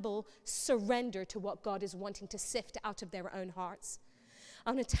humble surrender to what God is wanting to sift out of their own hearts.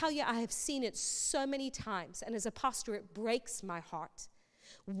 I'm going to tell you, I have seen it so many times, and as a pastor, it breaks my heart.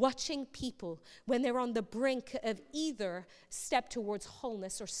 Watching people when they're on the brink of either step towards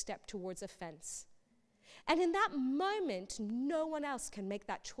wholeness or step towards offense. And in that moment, no one else can make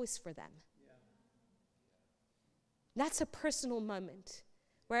that choice for them. That's a personal moment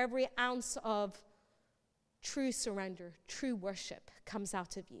where every ounce of true surrender, true worship comes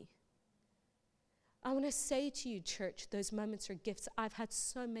out of you. I want to say to you, church, those moments are gifts. I've had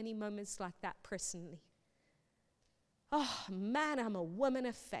so many moments like that personally. Oh, man, I'm a woman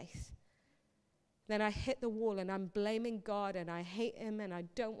of faith. Then I hit the wall and I'm blaming God and I hate him and I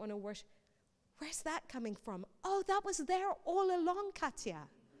don't want to worship. Where's that coming from? Oh, that was there all along, Katya.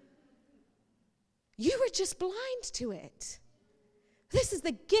 You were just blind to it. This is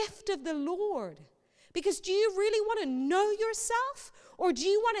the gift of the Lord. Because do you really want to know yourself, or do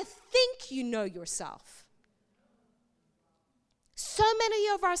you want to think you know yourself? So many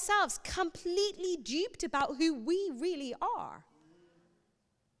of ourselves completely duped about who we really are.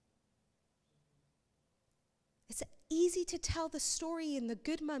 It's easy to tell the story in the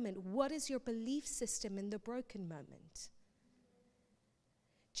good moment. What is your belief system in the broken moment?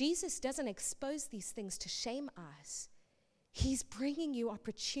 Jesus doesn't expose these things to shame us. He's bringing you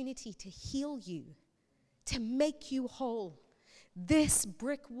opportunity to heal you, to make you whole. This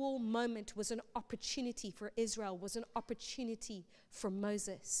brick wall moment was an opportunity for Israel, was an opportunity for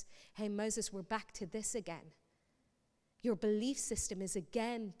Moses. Hey, Moses, we're back to this again. Your belief system is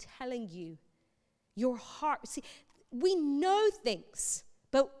again telling you, your heart. See, we know things,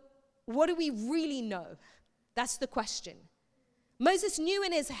 but what do we really know? That's the question. Moses knew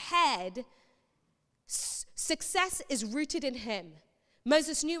in his head, success is rooted in him.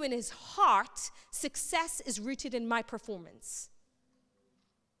 Moses knew in his heart, success is rooted in my performance.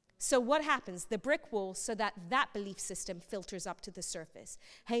 So what happens? The brick wall, so that belief system filters up to the surface.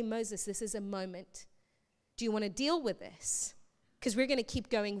 Hey, Moses, this is a moment. Do you want to deal with this? Because we're going to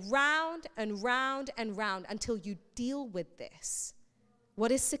keep going round and round and round until you deal with this.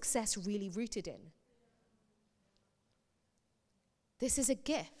 What is success really rooted in? This is a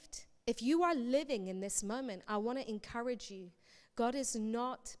gift. If you are living in this moment, I want to encourage you. God is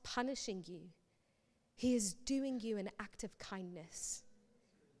not punishing you. He is doing you an act of kindness.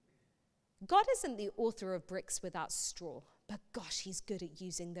 God isn't the author of bricks without straw, but gosh, he's good at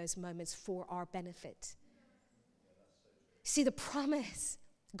using those moments for our benefit. See the promise.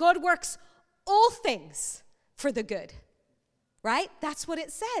 God works all things for the good, right? That's what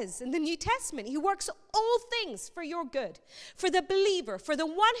it says in the New Testament. He works all things for your good. For the believer, for the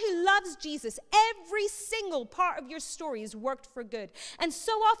one who loves Jesus, every single part of your story is worked for good. And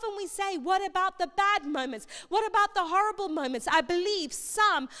so often we say, what about the bad moments? What about the horrible moments? I believe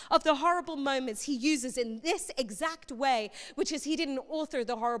some of the horrible moments he uses in this exact way, which is he didn't author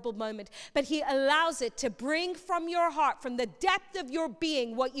the horrible moment, but he allows it to bring from your heart, from the depth of your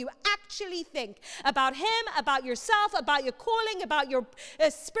being, what you actually think about him, about yourself, about your calling, about your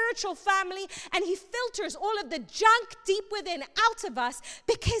spiritual family. And he filters all of the junk deep within out of us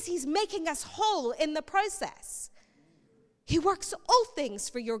because he's making us whole in the process. He works all things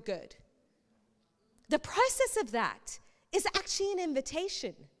for your good. The process of that is actually an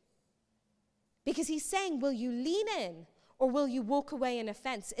invitation, because he's saying, will you lean in or will you walk away in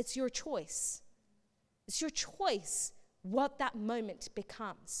offense? It's your choice. It's your choice what that moment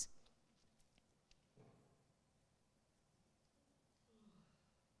becomes.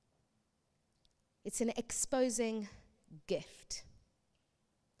 It's an exposing gift.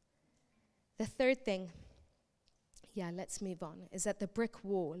 The third thing, let's move on, is that the brick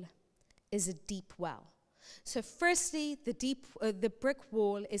wall is a deep well. So firstly, the brick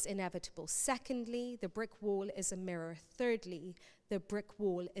wall is inevitable. Secondly, the brick wall is a mirror. Thirdly, the brick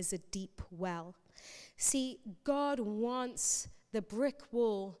wall is a deep well. See, God wants the brick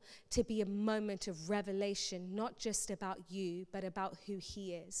wall to be a moment of revelation, not just about you, but about who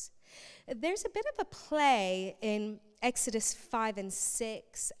he is. There's a bit of a play in Exodus 5 and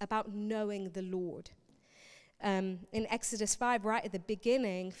 6 about knowing the Lord. In Exodus 5, right at the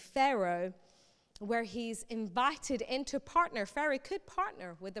beginning, Pharaoh, where he's invited in to partner. Pharaoh could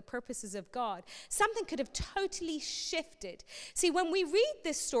partner with the purposes of God. Something could have totally shifted. See, when we read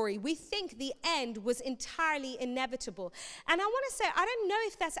this story, we think the end was entirely inevitable. And I want to say, I don't know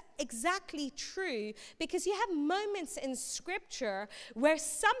if that's exactly true, because you have moments in Scripture where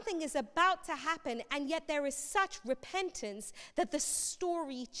something is about to happen, and yet there is such repentance that the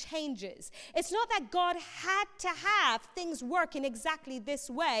story changes. It's not that God had to have things work in exactly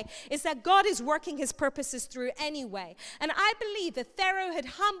this way. It's that God is working his purposes through anyway. And I believe if Pharaoh had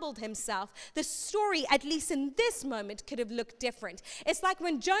humbled himself, the story, at least in this moment, could have looked different. It's like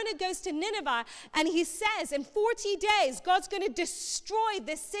when Jonah goes to Nineveh and he says in 40 days, God's going to destroy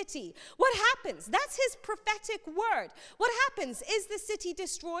this city. What happens? That's his prophetic word. What happens? Is the city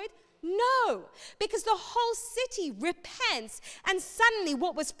destroyed? No, because the whole city repents, and suddenly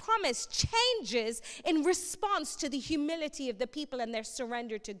what was promised changes in response to the humility of the people and their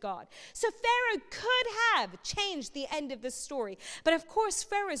surrender to God. So Pharaoh could have changed the end of the story, but of course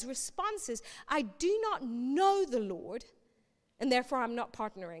Pharaoh's response is, I do not know the Lord, and therefore I'm not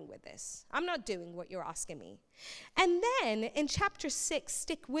partnering with this. I'm not doing what you're asking me. And then in chapter 6,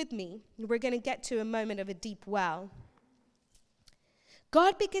 stick with me, we're going to get to a moment of a deep well.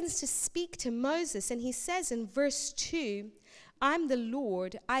 God begins to speak to Moses, and he says in verse 2, I'm the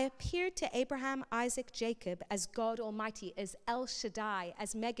Lord. I appeared to Abraham, Isaac, Jacob as God Almighty, as El Shaddai,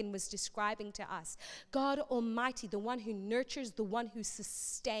 as Megan was describing to us. God Almighty, the one who nurtures, the one who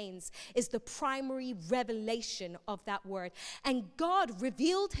sustains, is the primary revelation of that word. And God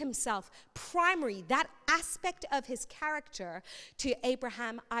revealed himself primary, that aspect of his character, to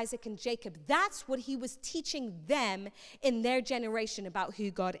Abraham, Isaac, and Jacob. That's what he was teaching them in their generation about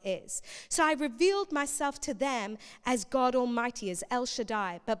who God is. So I revealed myself to them as God Almighty, as El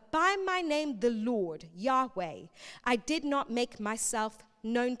Shaddai, but by my name, the Lord, Yahweh, I did not make myself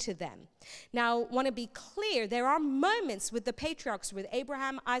known to them. Now, I want to be clear, there are moments with the patriarchs, with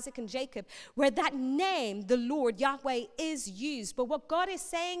Abraham, Isaac, and Jacob, where that name, the Lord, Yahweh, is used. But what God is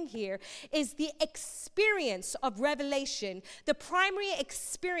saying here is the experience of revelation, the primary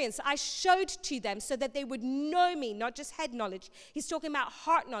experience I showed to them so that they would know me, not just head knowledge. He's talking about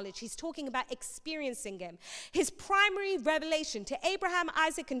heart knowledge. He's talking about experiencing him. His primary revelation to Abraham,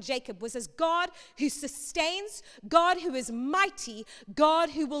 Isaac, and Jacob was as God who sustains, God who is mighty,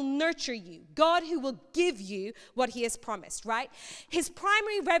 God who will nurture you, God who will give you what he has promised, right? His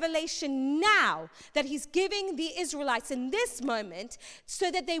primary revelation now that he's giving the Israelites in this moment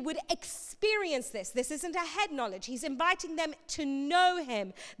so that they would experience this isn't a head knowledge. He's inviting them to know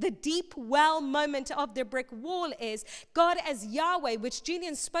him. The deep well moment of the brick wall is God as Yahweh, which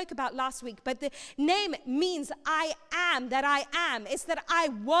Julian spoke about last week, but the name means I am that I am. It's that I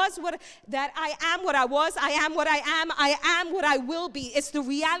was that I am what I was, I am what I am what I will be. It's the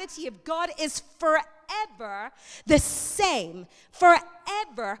reality of God is forever the same,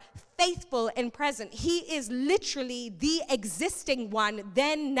 forever faithful and present. He is literally the existing one,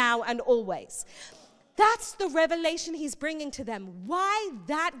 then, now, and always. That's the revelation he's bringing to them. Why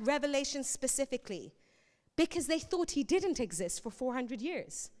that revelation specifically? Because they thought he didn't exist for 400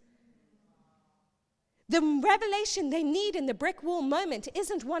 years. The revelation they need in the brick wall moment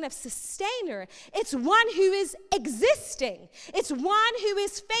isn't one of sustainer. It's one who is existing. It's one who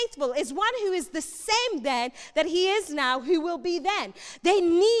is faithful. It's one who is the same then that he is now, who will be then. They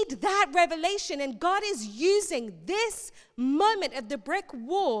need that revelation, and God is using this moment of the brick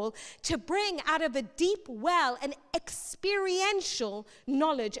wall to bring out of a deep well an experiential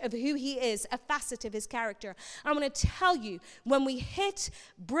knowledge of who he is, a facet of his character. I want to tell you, when we hit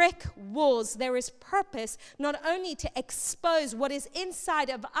brick walls, there is purpose not only to expose what is inside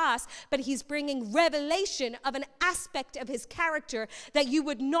of us, but he's bringing revelation of an aspect of his character that you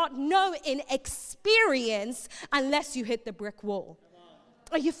would not know in experience unless you hit the brick wall.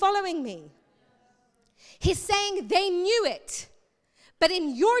 Are you following me? He's saying they knew it, but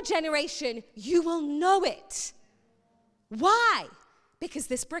in your generation, you will know it. Why? Because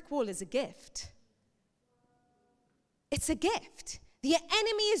this brick wall is a gift. It's a gift. The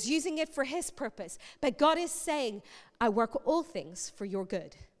enemy is using it for his purpose, but God is saying, I work all things for your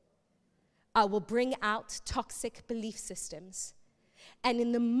good. I will bring out toxic belief systems. And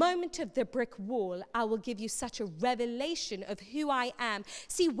in the moment of the brick wall, I will give you such a revelation of who I am.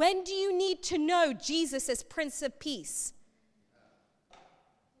 See, when do you need to know Jesus as Prince of Peace?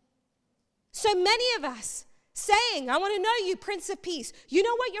 So many of us saying, I want to know you, Prince of Peace. You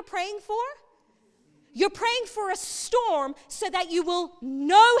know what you're praying for? You're praying for a storm so that you will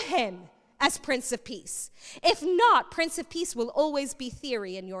know him as Prince of Peace. If not, Prince of Peace will always be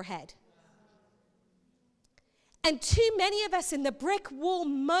theory in your head. And too many of us in the brick wall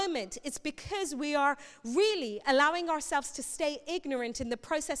moment, it's because we are really allowing ourselves to stay ignorant in the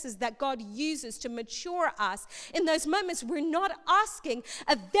processes that God uses to mature us. In those moments, we're not asking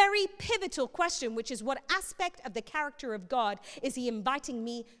a very pivotal question, which is, what aspect of the character of God is he inviting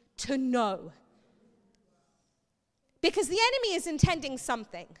me to know? Because the enemy is intending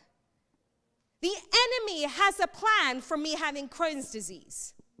something. The enemy has a plan for me having Crohn's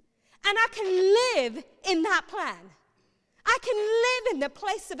disease. And I can live in that plan. I can live in the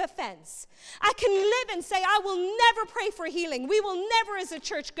place of offense. I can live and say, I will never pray for healing. We will never as a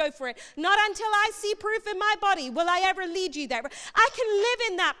church go for it. Not until I see proof in my body will I ever lead you there. I can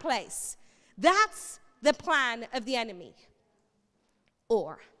live in that place. That's the plan of the enemy.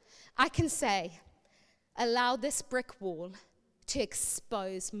 Or I can say, allow this brick wall to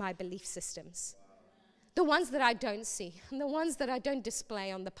expose my belief systems. The ones that I don't see, and the ones that I don't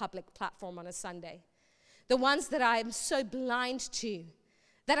display on the public platform on a Sunday. The ones that I'm so blind to,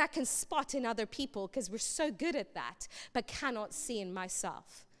 that I can spot in other people because we're so good at that, but cannot see in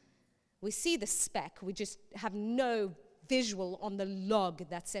myself. We see the speck, we just have no visual on the log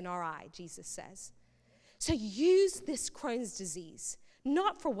that's in our eye, Jesus says. So use this Crohn's disease,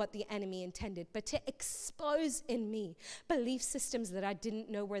 not for what the enemy intended, but to expose in me belief systems that I didn't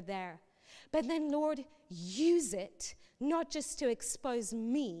know were there. But then, Lord, use it not just to expose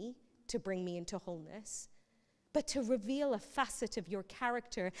me to bring me into wholeness, but to reveal a facet of your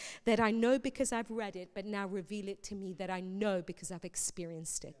character that I know because I've read it, but now reveal it to me that I know because I've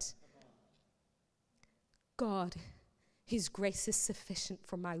experienced it. God, his grace is sufficient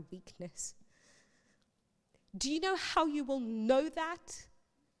for my weakness. Do you know how you will know that?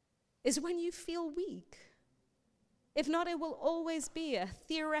 Is when you feel weak. If not, it will always be a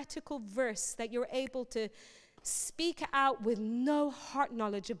theoretical verse that you're able to speak out with no heart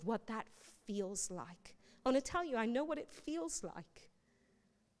knowledge of what that feels like. I want to tell you, I know what it feels like.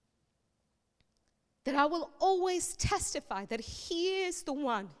 That I will always testify that he is the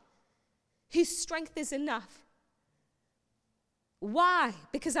one whose strength is enough. Why?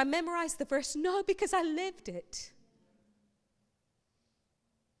 Because I memorized the verse? No, because I lived it.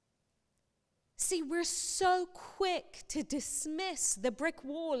 See, we're so quick to dismiss the brick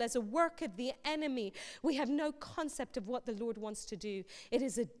wall as a work of the enemy. We have no concept of what the Lord wants to do. It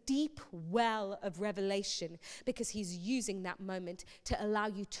is a deep well of revelation because he's using that moment to allow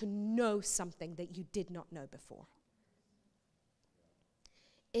you to know something that you did not know before.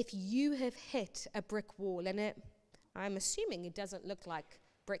 If you have hit a brick wall, and I'm assuming it doesn't look like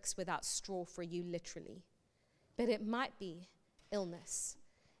bricks without straw for you literally, but it might be illness.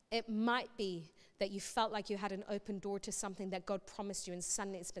 It might be that you felt like you had an open door to something that God promised you and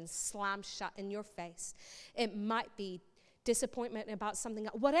suddenly it's been slammed shut in your face. It might be disappointment about something.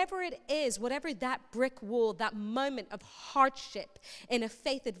 Whatever it is, whatever that brick wall, that moment of hardship in a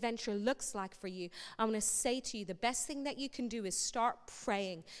faith adventure looks like for you, I want to say to you, the best thing that you can do is start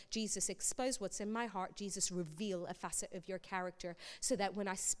praying. Jesus, expose what's in my heart. Jesus, reveal a facet of your character so that when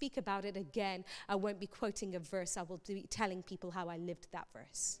I speak about it again, I won't be quoting a verse. I will be telling people how I lived that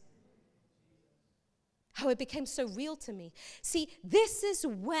verse. Oh, it became so real to me. See, this is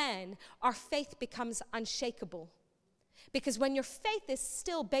when our faith becomes unshakable. Because when your faith is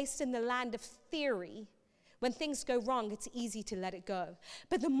still based in the land of theory, when things go wrong, it's easy to let it go.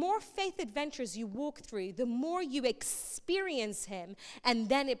 But the more faith adventures you walk through, the more you experience him, and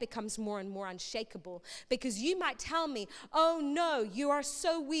then it becomes more and more unshakable. Because you might tell me, oh no, you are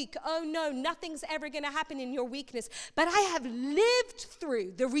so weak. Oh no, nothing's ever going to happen in your weakness. But I have lived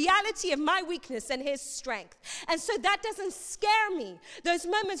through the reality of my weakness and his strength. And so that doesn't scare me. Those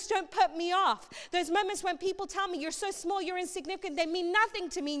moments don't put me off. Those moments when people tell me, you're so small, you're insignificant, they mean nothing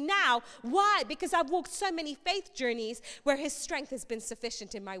to me now. Why? Because I've walked so many faith journeys where his strength has been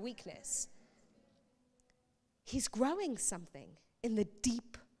sufficient in my weakness. He's growing something in the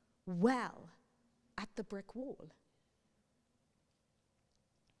deep well at the brick wall.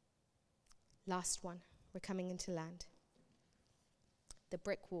 Last one. We're coming into land. The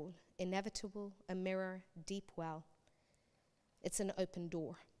brick wall, inevitable, a mirror, deep well. It's an open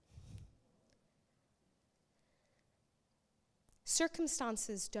door.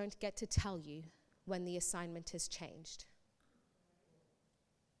 Circumstances don't get to tell you when the assignment has changed.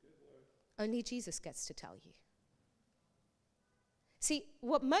 Only Jesus gets to tell you. See,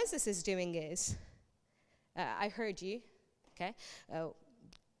 what Moses is doing is, I heard you, okay?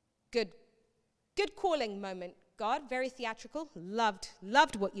 Good calling moment, God, very theatrical.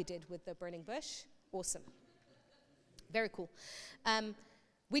 Loved what you did with the burning bush. Awesome. Very cool.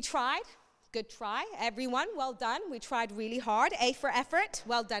 We tried. Good try, everyone. Well done. We tried really hard. A for effort.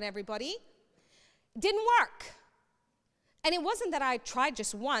 Well done, everybody. Didn't work. And it wasn't that I tried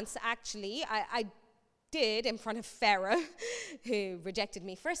just once, actually. I did in front of Pharaoh, who rejected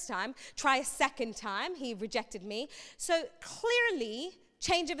me first time, try a second time. He rejected me. So clearly,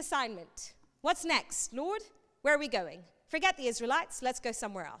 change of assignment. What's next, Lord? Where are we going? Forget the Israelites. Let's go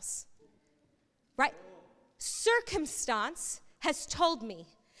somewhere else. Right? Circumstance has told me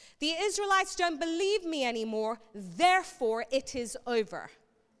the Israelites don't believe me anymore, therefore it is over.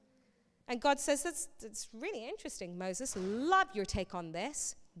 And God says, that's really interesting, Moses. Love your take on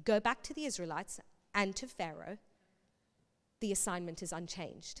this. Go back to the Israelites and to Pharaoh. The assignment is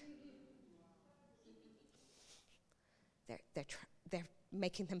unchanged. They're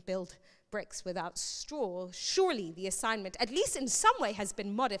making them build bricks without straw. Surely the assignment, at least in some way, has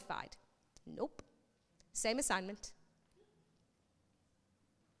been modified. Nope. Same assignment.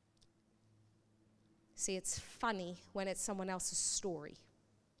 See, it's funny when it's someone else's story.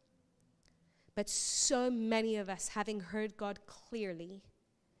 But so many of us, having heard God clearly,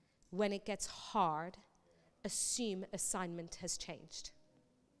 when it gets hard, assume assignment has changed.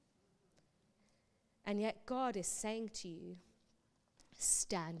 And yet God is saying to you,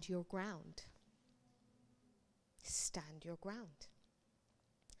 stand your ground. Stand your ground.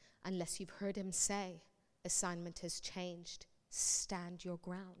 Unless you've heard him say, assignment has changed, stand your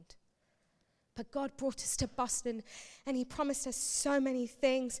ground. But God brought us to Boston, and he promised us so many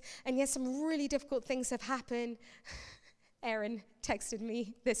things, and yet some really difficult things have happened. Aaron texted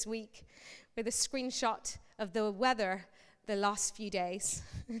me this week with a screenshot of the weather the last few days.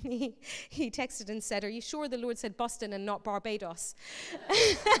 And he texted and said, are you sure the Lord said Boston and not Barbados?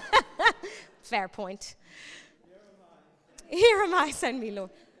 Fair point. Here am I, send me,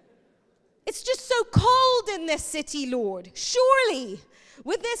 Lord. It's just so cold in this city, Lord. Surely,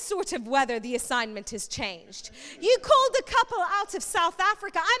 with this sort of weather, the assignment has changed. You called a couple out of South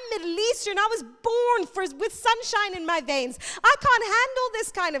Africa. I'm Middle Eastern. I was born with sunshine in my veins. I can't handle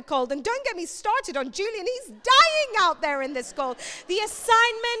this kind of cold. And don't get me started on Julian. He's dying out there in this cold. The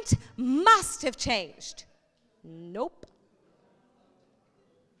assignment must have changed. Nope.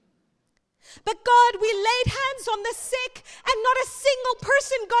 But God, we laid hands on the sick and not a single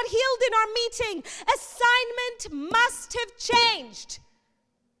person got healed in our meeting. Assignment must have changed.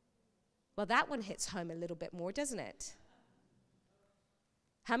 Well, that one hits home a little bit more, doesn't it?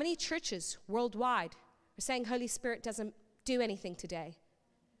 How many churches worldwide are saying Holy Spirit doesn't do anything today?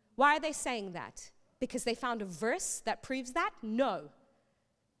 Why are they saying that? Because they found a verse that proves that? No.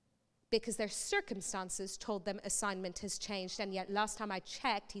 Because their circumstances told them assignment has changed. And yet last time I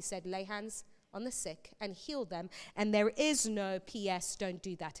checked, he said, lay hands on the sick and heal them. And there is no PS, don't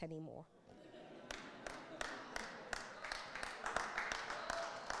do that anymore.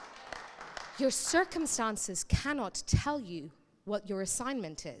 Your circumstances cannot tell you what your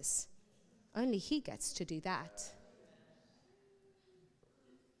assignment is. Only he gets to do that.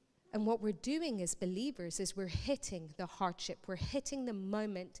 And what we're doing as believers is we're hitting the hardship. We're hitting the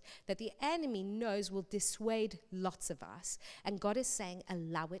moment that the enemy knows will dissuade lots of us. And God is saying,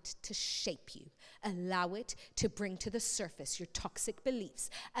 allow it to shape you. Allow it to bring to the surface your toxic beliefs.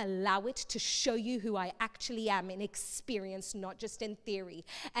 Allow it to show you who I actually am in experience, not just in theory.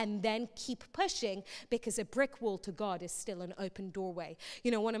 And then keep pushing, because a brick wall to God is still an open doorway.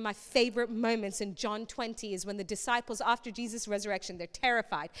 You know, one of my favorite moments in John 20 is when the disciples, after Jesus' resurrection, they're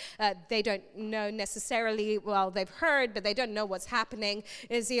terrified. They don't know necessarily, well, they've heard, but they don't know what's happening.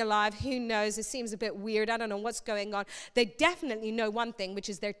 Is he alive? Who knows? It seems a bit weird. I don't know what's going on. They definitely know one thing, which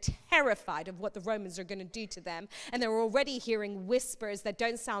is they're terrified of what the Romans are going to do to them. And they're already hearing whispers that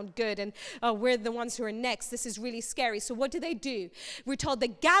don't sound good. And we're the ones who are next. This is really scary. So what do? We're told they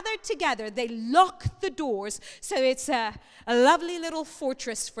gathered together. They lock the doors. So it's a lovely little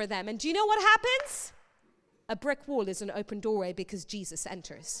fortress for them. And do you know what happens? A brick wall is an open doorway because Jesus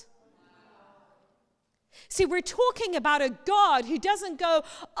enters. See, we're talking about a God who doesn't go,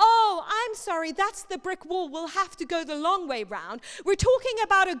 oh, I'm sorry, that's the brick wall, we'll have to go the long way round. We're talking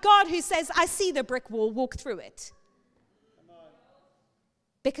about a God who says, I see the brick wall, walk through it.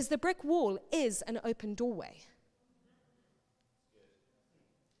 Because the brick wall is an open doorway.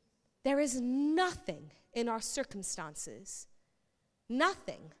 There is nothing in our circumstances,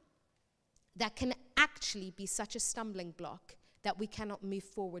 nothing that can actually be such a stumbling block that we cannot move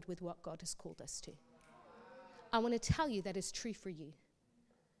forward with what God has called us to. I want to tell you that is true for you.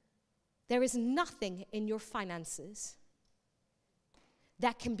 There is nothing in your finances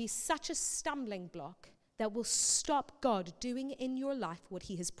that can be such a stumbling block that will stop God doing in your life what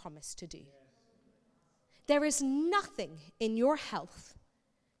he has promised to do. There is nothing in your health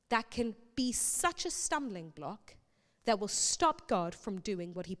that can be such a stumbling block that will stop God from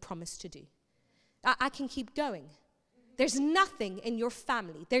doing what he promised to do. I can keep going. There's nothing in your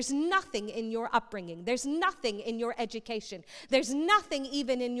family. There's nothing in your upbringing. There's nothing in your education. There's nothing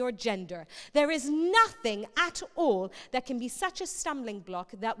even in your gender. There is nothing at all that can be such a stumbling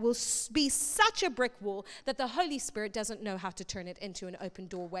block that will be such a brick wall that the Holy Spirit doesn't know how to turn it into an open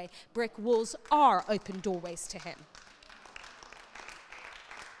doorway. Brick walls are open doorways to him.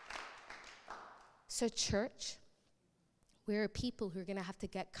 So church, we're a people who are going to have to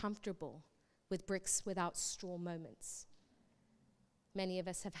get comfortable with bricks without straw moments. Many of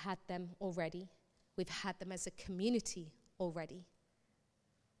us have had them already. We've had them as a community already.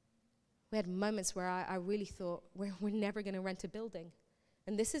 We had moments where I really thought, we're never going to rent a building.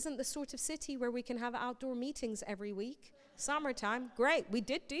 And this isn't the sort of city where we can have outdoor meetings every week. Summertime, great, we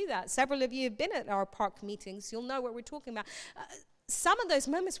did do that. Several of you have been at our park meetings. You'll know what we're talking about. Some of those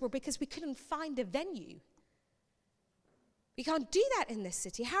moments were because we couldn't find a venue. We can't do that in this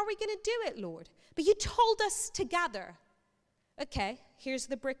city. How are we going to do it, Lord? But you told us to gather. Okay, here's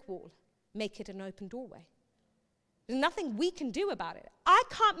the brick wall. Make it an open doorway. There's nothing we can do about it. I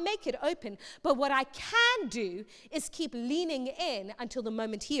can't make it open, but what I can do is keep leaning in until the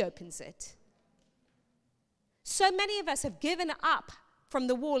moment he opens it. So many of us have given up from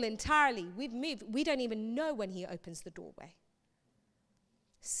the wall entirely. We've moved. We don't even know when he opens the doorway.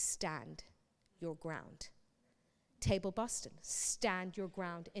 Stand your ground. Table Boston, stand your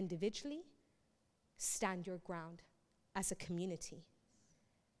ground individually, stand your ground as a community.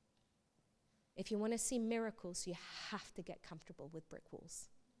 If you want to see miracles, you have to get comfortable with brick walls.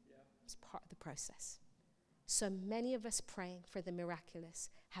 Yeah. It's part of the process. So many of us praying for the miraculous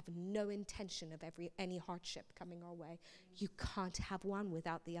have no intention of any hardship coming our way. You can't have one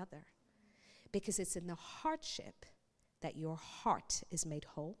without the other. Because it's in the hardship that your heart is made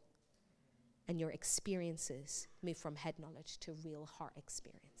whole. And your experiences move from head knowledge to real heart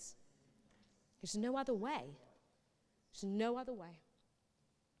experience. There's no other way. There's no other way.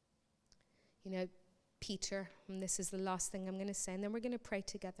 You know, Peter, and this is the last thing I'm going to say, and then we're going to pray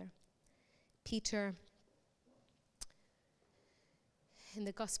together. Peter, in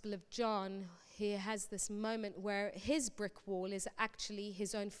the Gospel of John, he has this moment where his brick wall is actually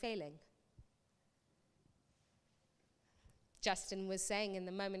his own failing. Justin was saying in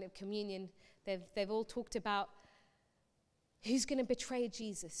the moment of communion, they've all talked about who's going to betray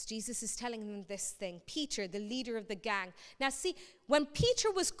Jesus. Jesus is telling them this thing. Peter, the leader of the gang. Now see, when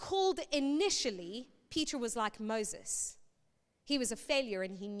Peter was called initially, Peter was like Moses. He was a failure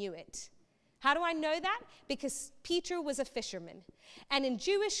and he knew it. How do I know that? Because Peter was a fisherman. And in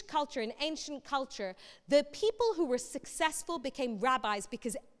Jewish culture, in ancient culture, the people who were successful became rabbis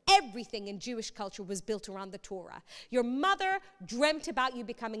because everything in Jewish culture was built around the Torah. Your mother dreamt about you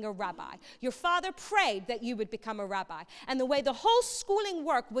becoming a rabbi. Your father prayed that you would become a rabbi. And the way the whole schooling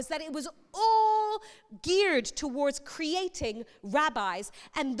worked was that it was all geared towards creating rabbis,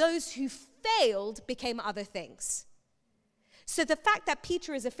 and those who failed became other things. So the fact that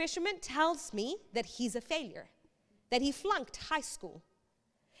Peter is a fisherman tells me that he's a failure, that he flunked high school.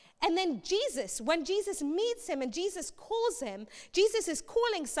 And then Jesus, when Jesus meets him and Jesus calls him, Jesus is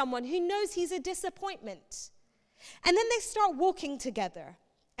calling someone who knows he's a disappointment. And then they start walking together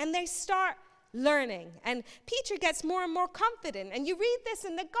and they start learning. And Peter gets more and more confident. And you read this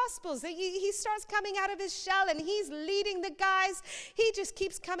in the Gospels, that he starts coming out of his shell and he's leading the guys. He just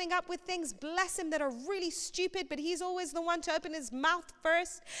keeps coming up with things, bless him, that are really stupid, but he's always the one to open his mouth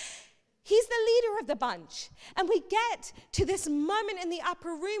first. He's the leader of the bunch. And we get to this moment in the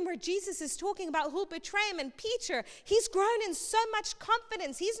upper room where Jesus is talking about who'll betray him. And Peter, he's grown in so much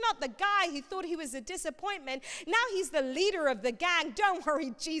confidence. He's not the guy who thought he was a disappointment. Now he's the leader of the gang. Don't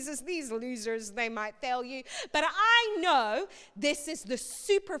worry, Jesus, these losers, they might fail you. But I know this is the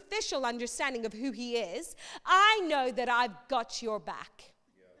superficial understanding of who he is. I know that I've got your back.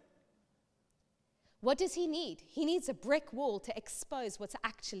 What does he need? He needs a brick wall to expose what's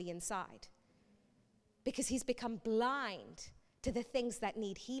actually inside. Because he's become blind to the things that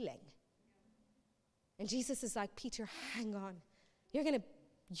need healing. And Jesus is like, Peter, hang on.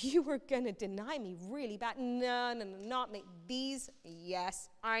 You were going to deny me really bad. No, not me. These, yes,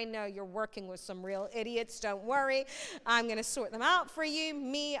 I know you're working with some real idiots. Don't worry. I'm going to sort them out for you.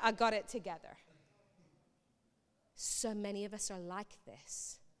 Me, I got it together. So many of us are like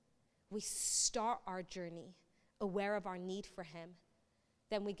this. We start our journey aware of our need for him.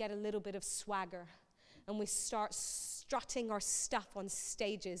 Then we get a little bit of swagger and we start strutting our stuff on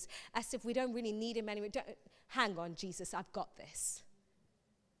stages as if we don't really need him anyway. Hang on, Jesus, I've got this.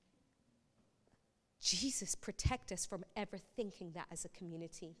 Jesus, protect us from ever thinking that as a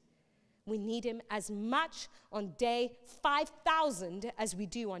community. We need him as much on day 5,000 as we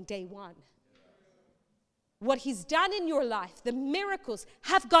do on day 1. What he's done in your life, the miracles,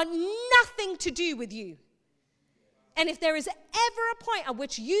 have got nothing to do with you. And if there is ever a point at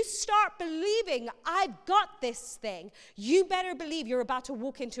which you start believing, I've got this thing, you better believe you're about to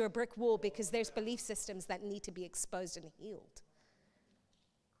walk into a brick wall, because there's belief systems that need to be exposed and healed.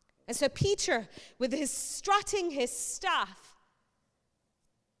 And so Peter, with his strutting his stuff,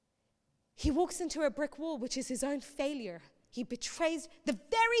 he walks into a brick wall, which is his own failure. He betrays the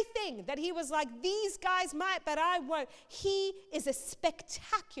very thing that he was like, these guys might, but I won't. He is a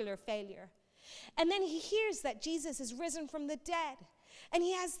spectacular failure. And then he hears that Jesus is risen from the dead. And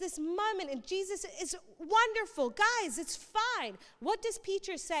he has this moment, and Jesus is wonderful. Guys, it's fine. What does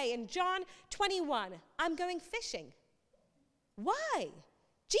Peter say in John 21? I'm going fishing. Why?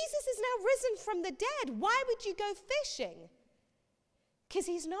 Jesus is now risen from the dead. Why would you go fishing? Because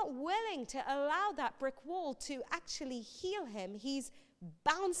he's not willing to allow that brick wall to actually heal him. He's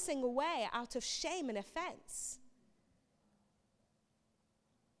bouncing away out of shame and offense.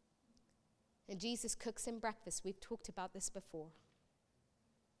 And Jesus cooks him breakfast. We've talked about this before.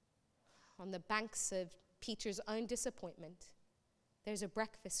 On the banks of Peter's own disappointment, there's a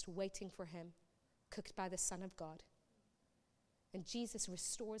breakfast waiting for him, cooked by the Son of God. And Jesus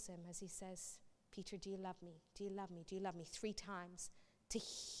restores him as he says, Peter, do you love me? Do you love me? Do you love me? 3 times. To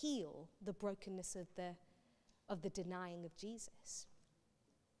heal the brokenness of the denying of Jesus.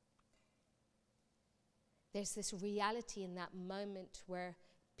 There's this reality in that moment where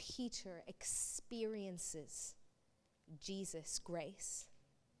Peter experiences Jesus' grace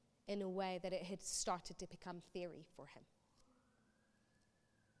in a way that it had started to become theory for him.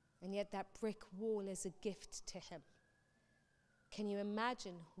 And yet that brick wall is a gift to him. Can you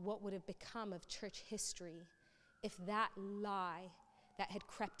imagine what would have become of church history if that lie that had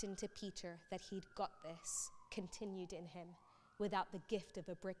crept into Peter, that he'd got this, continued in him without the gift of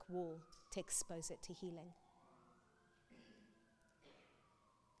a brick wall to expose it to healing?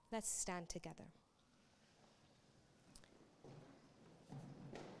 Let's stand together.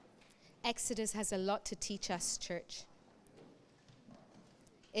 Exodus has a lot to teach us, church.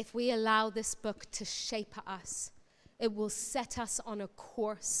 If we allow this book to shape us, it will set us on a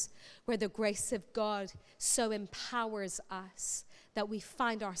course where the grace of God so empowers us that we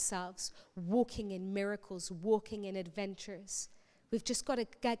find ourselves walking in miracles, walking in adventures. We've just got to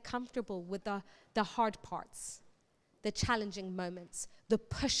get comfortable with the hard parts, the challenging moments, the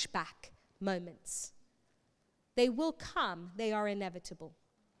pushback moments. They will come, they are inevitable.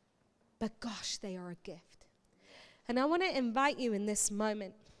 But gosh, they are a gift. And I want to invite you in this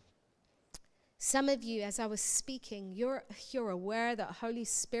moment. Some of you, as I was speaking, you're aware that Holy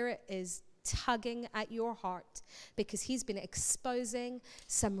Spirit is tugging at your heart because he's been exposing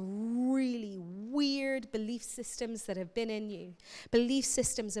some really weird belief systems that have been in you. Belief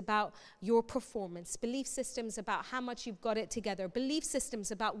systems about your performance, belief systems about how much you've got it together, belief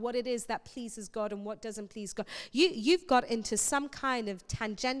systems about what it is that pleases God and what doesn't please God. You've got into some kind of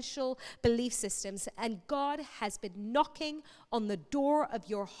tangential belief systems, and God has been knocking on the door of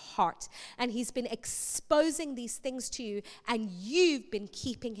your heart, and he's been exposing these things to you, and you've been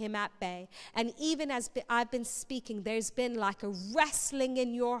keeping him at bay. And even as I've been speaking, there's been like a wrestling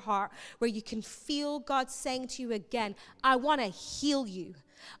in your heart where you can feel God saying to you again, I want to heal you.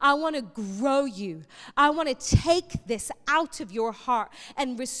 I want to grow you. I want to take this out of your heart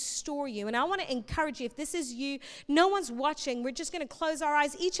and restore you. And I want to encourage you, if this is you, no one's watching. We're just going to close our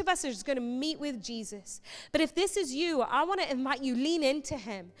eyes. Each of us is going to meet with Jesus. But if this is you, I want to invite you, lean into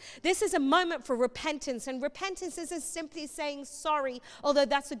him. This is a moment for repentance. And repentance isn't simply saying sorry, although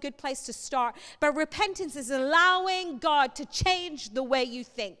that's a good place to start. But repentance is allowing God to change the way you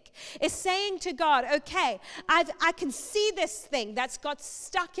think. It's saying to God, okay, I can see this thing that's got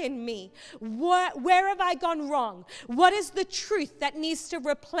stuck in me. Where have I gone wrong? What is the truth that needs to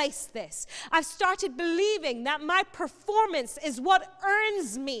replace this? I've started believing that my performance is what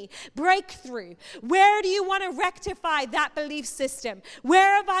earns me breakthrough. Where do you want to rectify that belief system?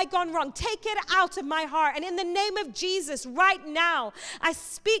 Where have I gone wrong? Take it out of my heart. And in the name of Jesus, right now, I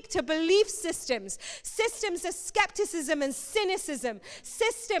speak to belief systems of skepticism and cynicism,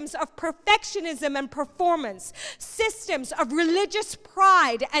 systems of perfectionism and performance, systems of religious pride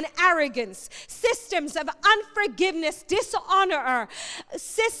and arrogance, systems of unforgiveness, dishonor,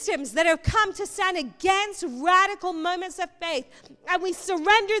 systems that have come to stand against radical moments of faith. And we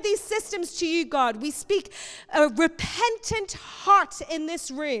surrender these systems to you, God. We speak a repentant heart in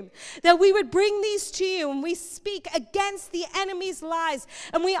this room, that we would bring these to you, and we speak against the enemy's lies.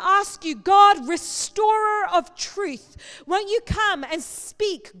 And we ask you, God, restorer of truth, won't you come and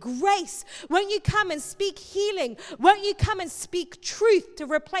speak grace? Won't you come and speak healing? Won't you come and speak truth to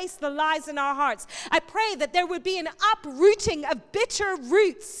replace the lies in our hearts? I pray that there would be an uprooting of bitter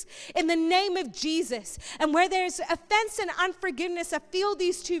roots in the name of Jesus. And where there's offense and unforgiveness, I feel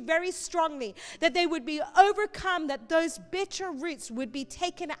these two very strongly, that they would be overcome, that those bitter roots would be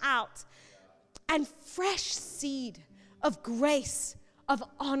taken out, and fresh seed of grace, of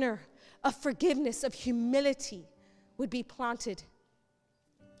honor, of forgiveness, of humility would be planted.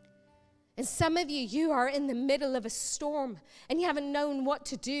 And some of you, you are in the middle of a storm and you haven't known what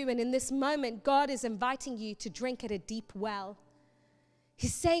to do. And in this moment, God is inviting you to drink at a deep well.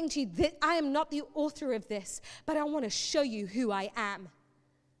 He's saying to you that I am not the author of this, but I want to show you who I am.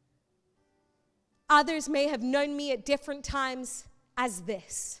 Others may have known me at different times as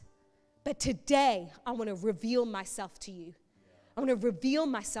this, but today I want to reveal myself to you. I want to reveal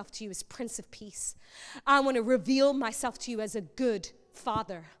myself to you as Prince of Peace. I want to reveal myself to you as a good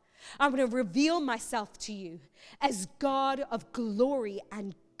Father. I'm going to reveal myself to you as God of glory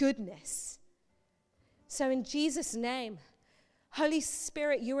and goodness. So in Jesus' name, Holy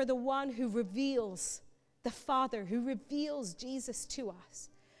Spirit, you are the one who reveals the Father, who reveals Jesus to us.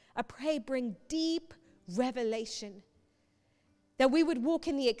 I pray, bring deep revelation, that we would walk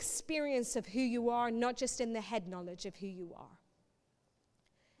in the experience of who you are, not just in the head knowledge of who you are.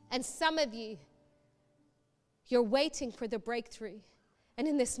 And some of you, you're waiting for the breakthrough. And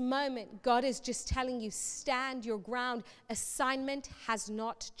in this moment, God is just telling you, stand your ground. Assignment has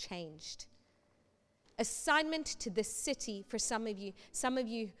not changed. Assignment to this city for some of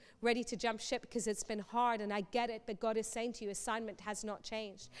you ready to jump ship because it's been hard, and I get it, but God is saying to you, assignment has not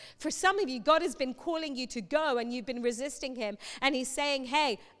changed. For some of you, God has been calling you to go and you've been resisting him, and he's saying,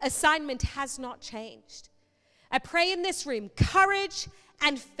 hey, assignment has not changed. I pray in this room, courage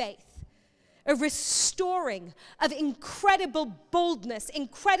and faith. A restoring of incredible boldness,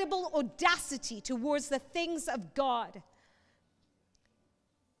 incredible audacity towards the things of God.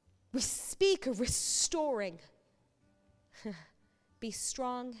 We speak a restoring. Be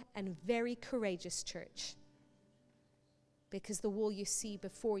strong and very courageous, church, because the wall you see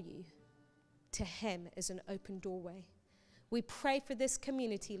before you, to him is an open doorway. We pray for this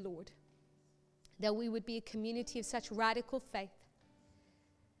community, Lord, that we would be a community of such radical faith,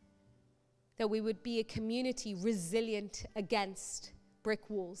 that we would be a community resilient against brick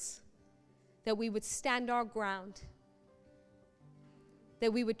walls, that we would stand our ground,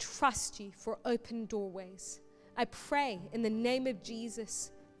 that we would trust you for open doorways. I pray in the name of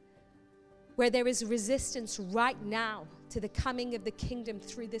Jesus where there is resistance right now to the coming of the kingdom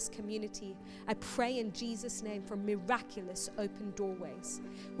through this community, I pray in Jesus' name for miraculous open doorways.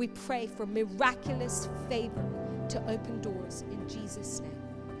 We pray for miraculous favor to open doors in Jesus' name.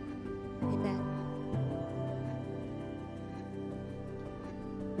 Amen.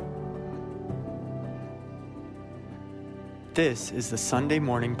 This is the Sunday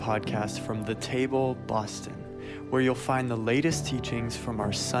morning podcast from The Table, Boston, where you'll find the latest teachings from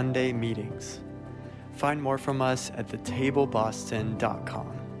our Sunday meetings. Find more from us at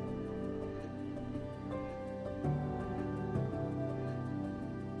thetableboston.com.